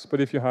for us.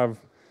 But if you have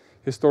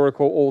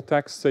historical old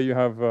text, say you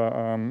have,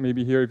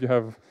 maybe here if you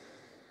have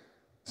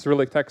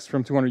Cyrillic text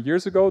from 200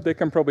 years ago, they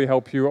can probably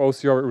help you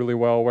OCR it really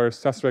well,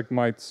 whereas Tesseract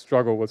might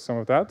struggle with some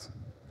of that.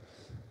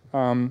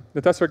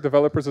 The Tesseract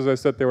developers, as I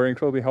said, they were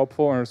incredibly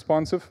helpful and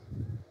responsive.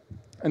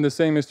 And the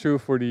same is true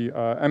for the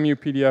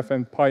MUPDF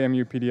and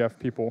PyMUPDF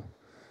people.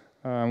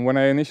 When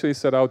I initially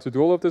set out to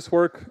do all of this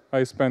work,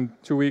 I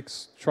spent 2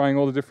 weeks trying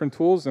all the different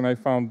tools, and I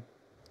found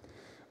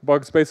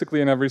bugs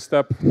basically in every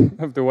step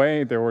of the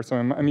way. There were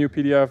some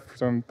MUPDF,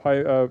 some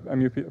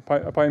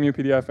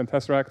PyMUPDF and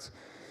Tesseract.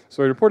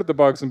 So I reported the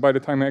bugs, and by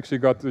the time I actually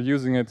got to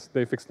using it,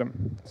 they fixed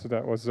them. So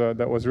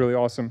that was really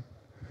awesome.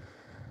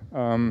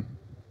 And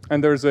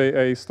there's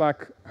a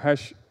Slack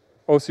hash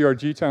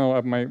OCRG channel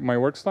at my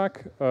work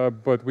Slack,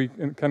 but we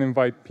can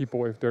invite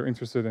people if they're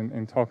interested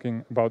in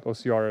talking about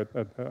OCR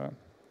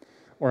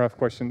or have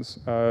questions.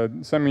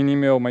 Send me an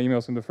email. My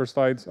email's in the first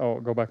slides. I'll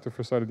go back to the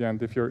first slide at the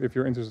end if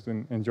you're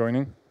interested in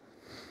joining.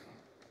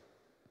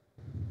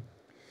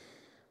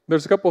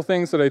 There's a couple of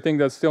things that I think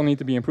that still need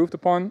to be improved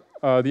upon.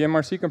 The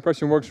MRC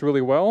compression works really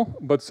well,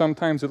 but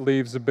sometimes it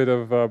leaves a bit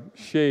of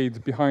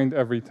shade behind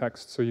every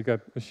text. So you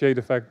get a shade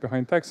effect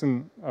behind text,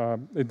 and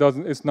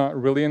it's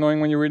not really annoying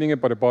when you're reading it,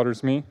 but it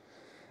bothers me.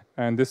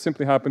 And this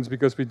simply happens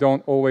because we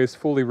don't always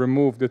fully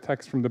remove the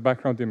text from the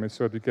background image,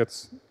 so it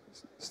gets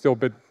still a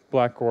bit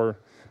black or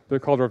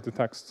the color of the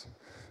text.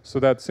 So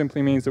that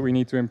simply means that we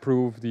need to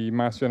improve the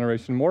mass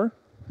generation more.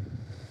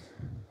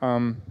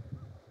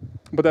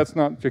 But that's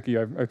not tricky.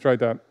 I've tried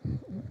that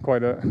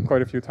quite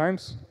a few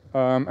times.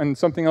 And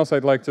something else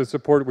I'd like to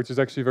support, which is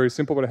actually very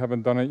simple, but I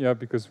haven't done it yet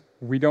because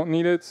we don't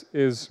need it,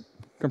 is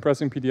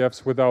compressing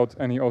PDFs without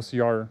any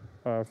OCR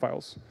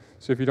files.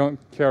 So if you don't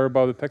care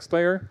about the text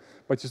layer,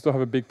 but you still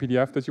have a big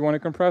PDF that you want to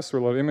compress or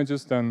a lot of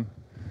images, then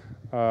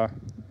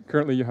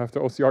currently you have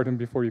to OCR them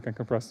before you can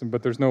compress them.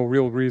 But there's no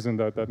real reason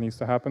that that needs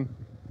to happen.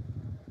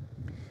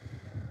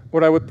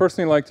 What I would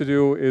personally like to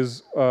do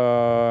is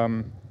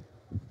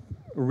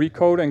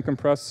recode and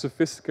compress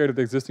sophisticated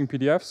existing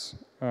PDFs.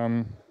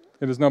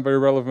 It is not very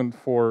relevant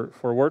for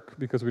work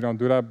because we don't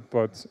do that,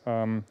 but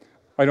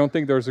I don't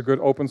think there's a good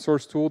open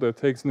source tool that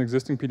takes an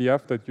existing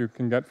PDF that you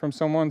can get from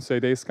someone, say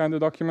they scan the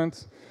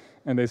document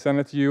and they send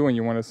it to you and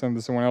you want to send it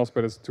to someone else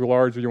but it's too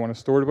large, or you want to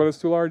store it but it's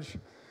too large.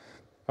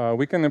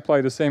 we can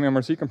apply the same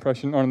MRC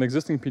compression on an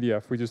existing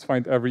PDF. We just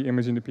find every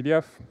image in the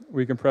PDF,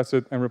 we compress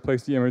it, and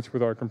replace the image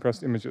with our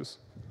compressed images.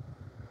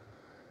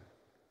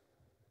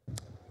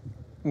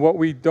 What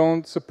we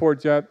don't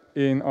support yet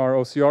in our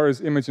OCR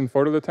is image and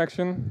photo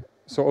detection.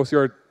 So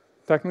OCR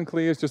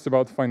technically is just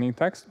about finding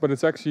text, but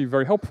it's actually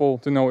very helpful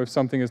to know if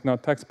something is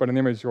not text but an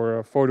image or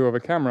a photo of a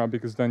camera,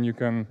 because then you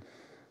can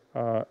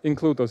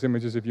include those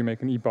images if you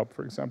make an EPUB,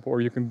 for example, or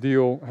you can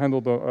deal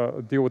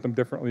with them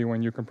differently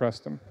when you compress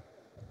them.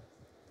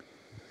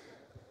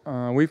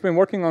 We've been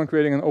working on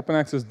creating an open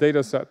access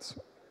data set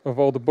of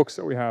all the books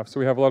that we have. So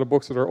we have a lot of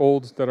books that are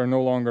old, that are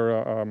no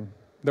longer,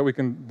 that we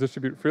can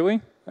distribute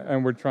freely.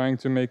 And we're trying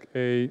to make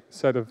a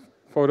set of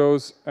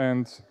photos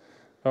and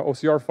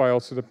OCR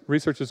files so that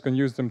researchers can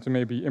use them to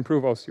maybe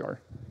improve OCR.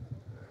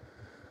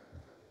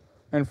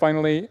 And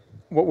finally,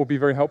 what will be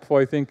very helpful,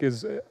 I think,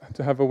 is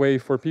to have a way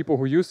for people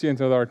who use the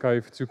Internet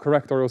Archive to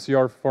correct our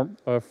OCR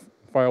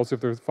files if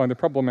they find a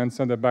problem and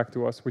send it back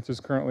to us, which is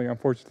currently,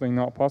 unfortunately,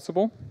 not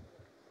possible.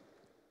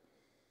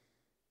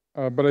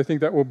 But I think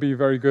that will be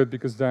very good,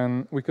 because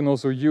then we can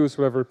also use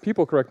whatever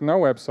people correct on our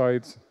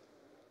website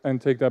and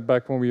take that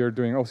back when we are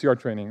doing OCR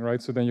training,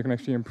 right? So then you can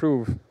actually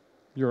improve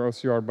your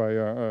OCR by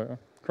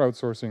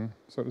crowdsourcing,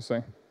 so to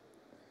say.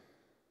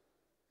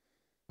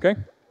 Okay,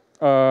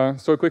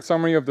 so a quick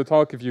summary of the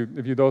talk, if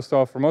you dozed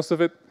off for most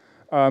of it.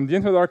 The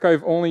Internet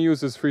Archive only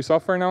uses free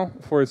software now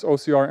for its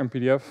OCR and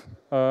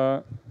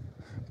PDF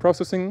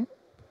processing,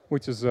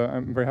 which is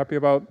I'm very happy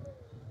about.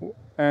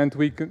 And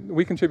we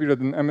contributed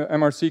an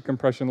MRC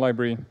compression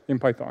library in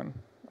Python.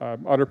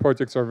 Other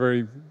projects are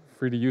very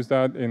free to use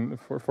that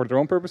for their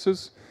own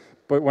purposes.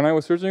 But when I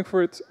was searching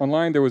for it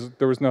online, there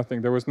was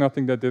nothing. There was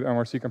nothing that did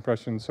MRC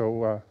compression,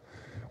 so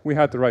we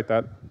had to write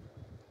that.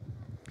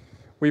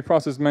 We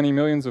process many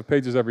millions of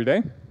pages every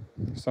day.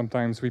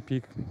 Sometimes we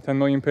peak 10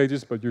 million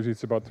pages, but usually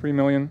it's about 3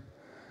 million.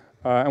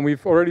 And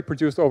we've already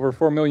produced over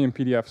 4 million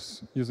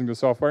PDFs using the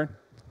software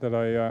that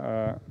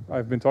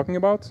I've been talking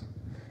about.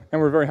 And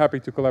we're very happy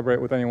to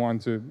collaborate with anyone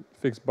to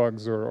fix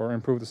bugs or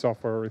improve the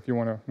software. If you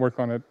want to work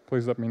on it,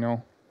 please let me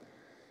know.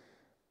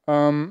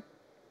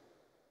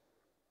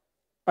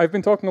 I've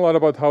been talking a lot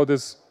about how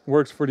this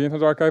works for the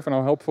Internet Archive and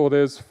how helpful it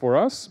is for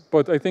us,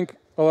 but I think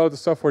a lot of the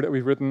software that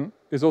we've written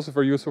is also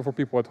very useful for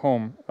people at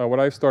home. What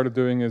I've started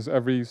doing is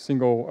every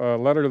single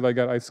letter that I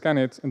get, I scan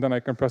it, and then I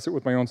compress it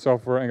with my own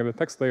software and get a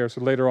text layer,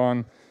 so later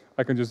on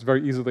I can just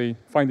very easily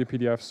find the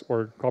PDFs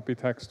or copy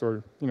text,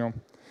 or, you know,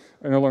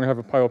 I no longer have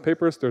a pile of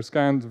papers. They're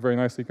scanned, very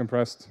nicely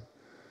compressed.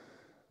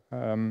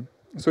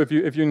 So if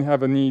you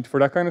have a need for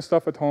that kind of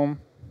stuff at home,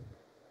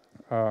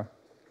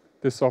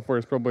 this software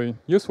is probably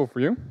useful for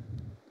you.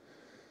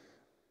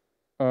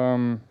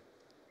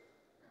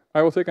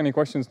 I will take any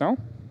questions now.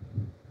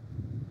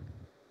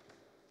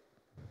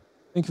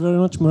 Thank you very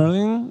much,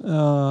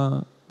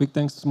 Merlijn. Big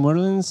thanks to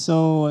Merlijn.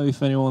 So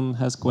if anyone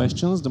has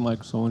questions, the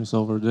microphone is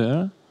over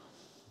there.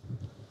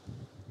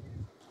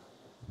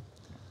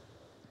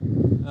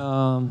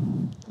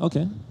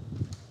 Okay.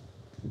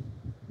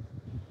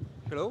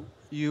 Hello.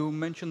 You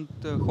mentioned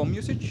home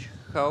usage.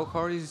 How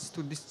hard is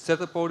it to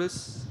set up all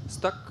this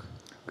stack?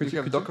 Could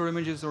you have Docker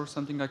images or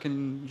something I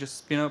can just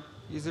spin up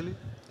easily?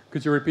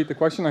 Could you repeat the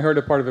question? I heard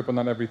a part of it, but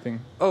not everything.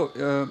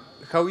 Oh,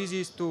 how easy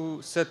is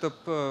to set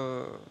up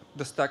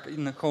the stack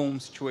in a home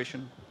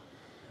situation?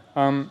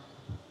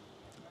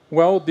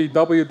 Well, the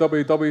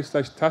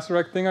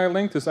www/Tesseract thing I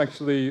linked is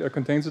actually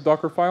contains a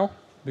Docker file,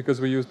 because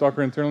we use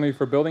Docker internally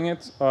for building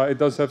it. It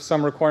does have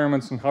some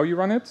requirements on how you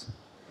run it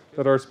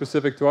that are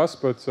specific to us,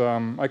 but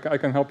I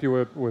can help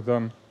you with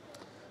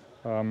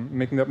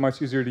making that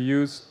much easier to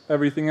use.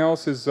 Everything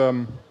else is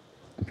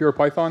pure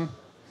Python.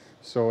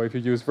 So if you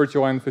use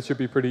virtualenv, it should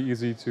be pretty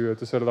easy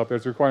to set it up.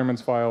 There's a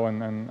requirements file,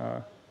 and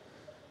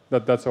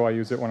that's how I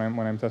use it when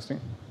I'm testing.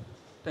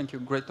 Thank you.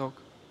 Great talk.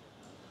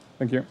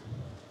 Thank you.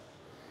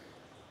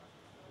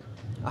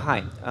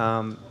 Hi.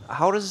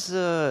 How does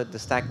the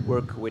stack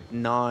work with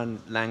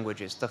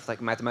non-languages, stuff like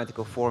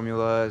mathematical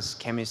formulas,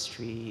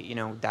 chemistry,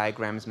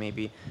 diagrams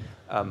maybe?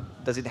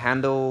 Does it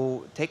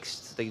handle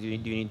text? Like, do you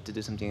need to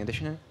do something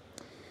additional?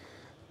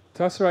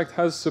 Tesseract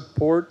has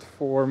support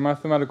for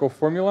mathematical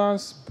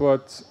formulas,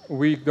 but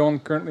we don't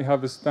currently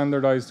have a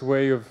standardized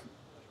way of,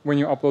 when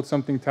you upload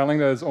something, telling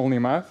that it's only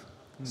math.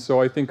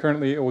 So I think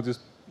currently it will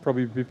just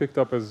probably be picked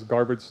up as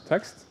garbage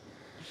text.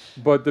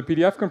 But the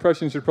PDF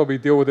compression should probably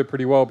deal with it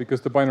pretty well, because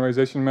the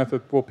binarization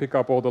method will pick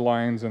up all the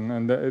lines,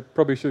 and it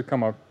probably should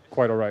come out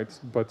quite all right.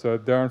 But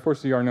there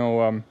unfortunately are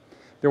no,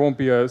 there won't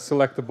be a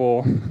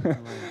selectable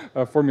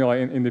formula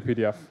in the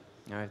PDF.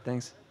 All right,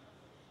 thanks.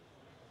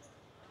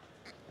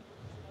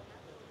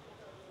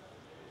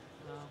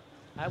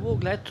 I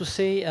would like to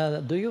say,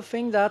 do you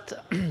think that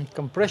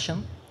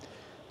compression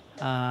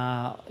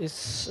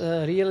is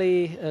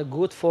really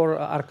good for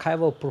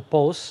archival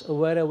purpose,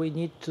 where we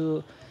need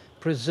to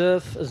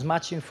preserve as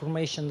much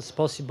information as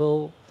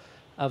possible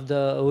of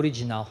the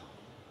original?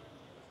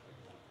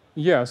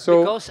 Yeah, so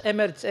because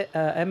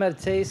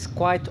MRC is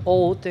quite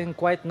old and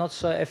quite not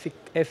so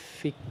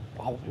efficacy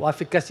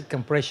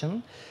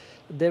compression.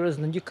 there is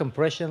a new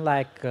compression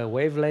like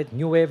wavelet,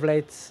 new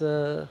wavelets,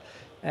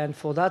 and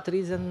for that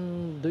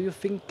reason, do you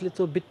think a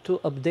little bit to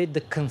update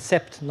the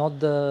concept, not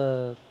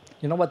the,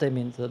 you know what I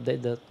mean,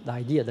 the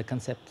idea, the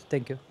concept?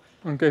 Thank you.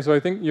 Okay, so I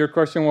think your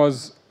question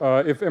was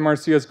if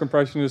MRC as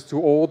compression is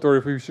too old, or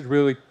if we should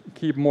really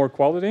keep more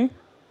quality,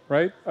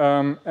 right?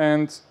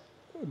 And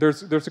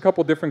there's a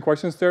couple different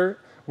questions there.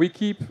 We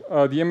keep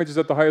the images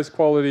at the highest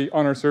quality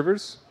on our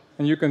servers,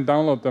 and you can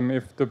download them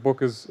if the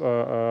book is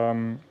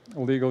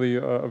legally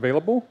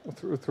available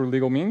through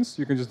legal means.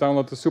 You can just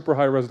download the super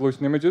high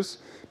resolution images,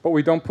 but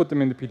we don't put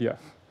them in the PDF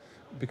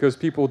because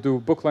people do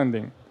book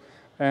lending.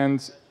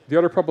 And the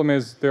other problem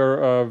is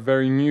there are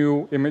very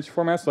new image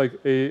formats like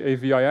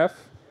AVIF,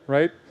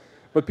 right?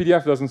 But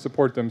PDF doesn't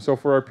support them. So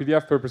for our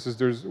PDF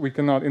purposes, we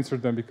cannot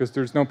insert them because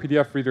there's no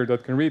PDF reader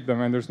that can read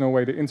them, and there's no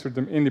way to insert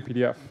them in the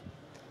PDF.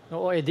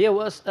 No, idea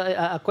was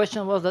a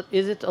question was that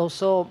is it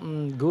also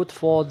good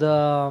for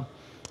the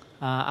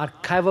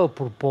archival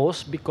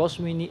purpose, because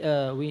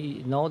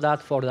we know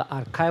that for the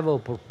archival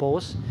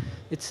purpose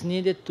it's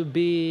needed to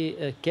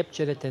be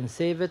captured and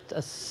saved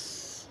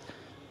as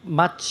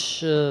much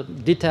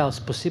detail as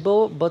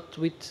possible, but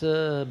with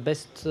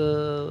best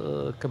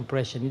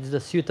compression.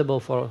 It's suitable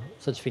for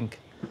such thing.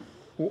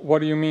 What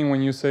do you mean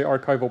when you say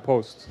archival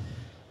post?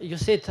 You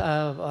said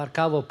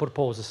archival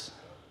purposes.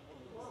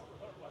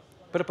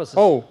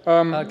 Oh,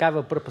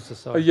 archival purposes.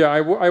 Sorry. Yeah,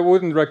 I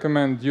wouldn't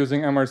recommend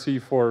using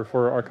MRC for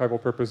archival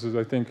purposes.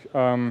 I think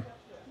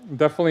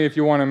definitely if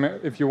you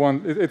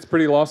want, it's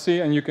pretty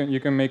lossy, and you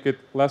can make it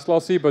less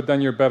lossy, but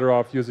then you're better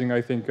off using,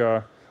 I think,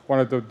 one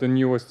of the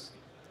newest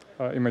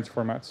image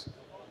formats.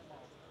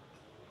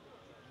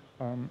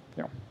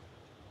 Yeah.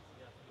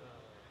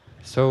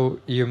 So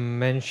you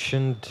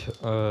mentioned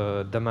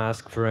the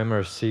mask for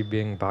MRC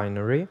being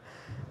binary.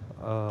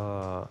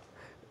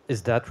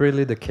 Is that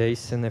really the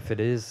case? And if it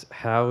is,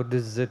 how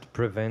does it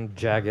prevent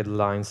jagged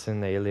lines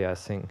and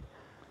aliasing?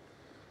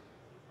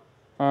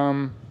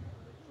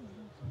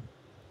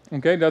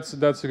 Okay, that's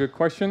a good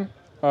question.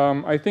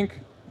 I think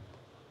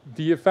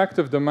the effect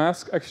of the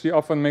mask actually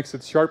often makes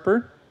it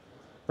sharper,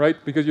 right?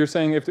 Because you're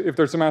saying if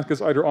there's a mask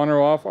that's either on or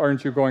off,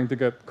 aren't you going to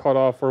get cut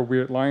off or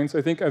weird lines?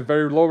 I think at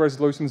very low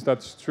resolutions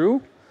that's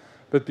true.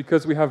 But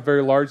because we have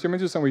very large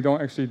images and we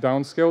don't actually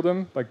downscale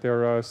them, like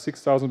they're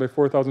 6,000 by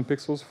 4,000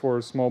 pixels for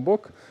a small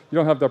book, you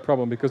don't have that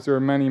problem because there are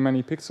many,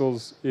 many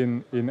pixels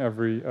in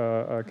every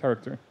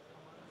character.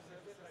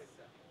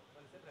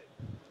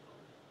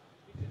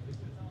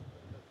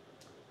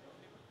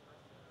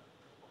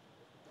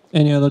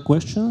 Any other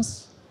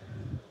questions?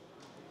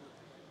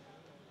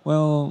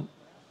 Well,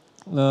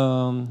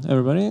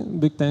 everybody,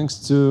 big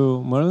thanks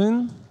to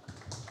Merlijn.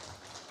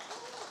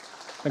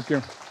 Thank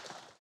you.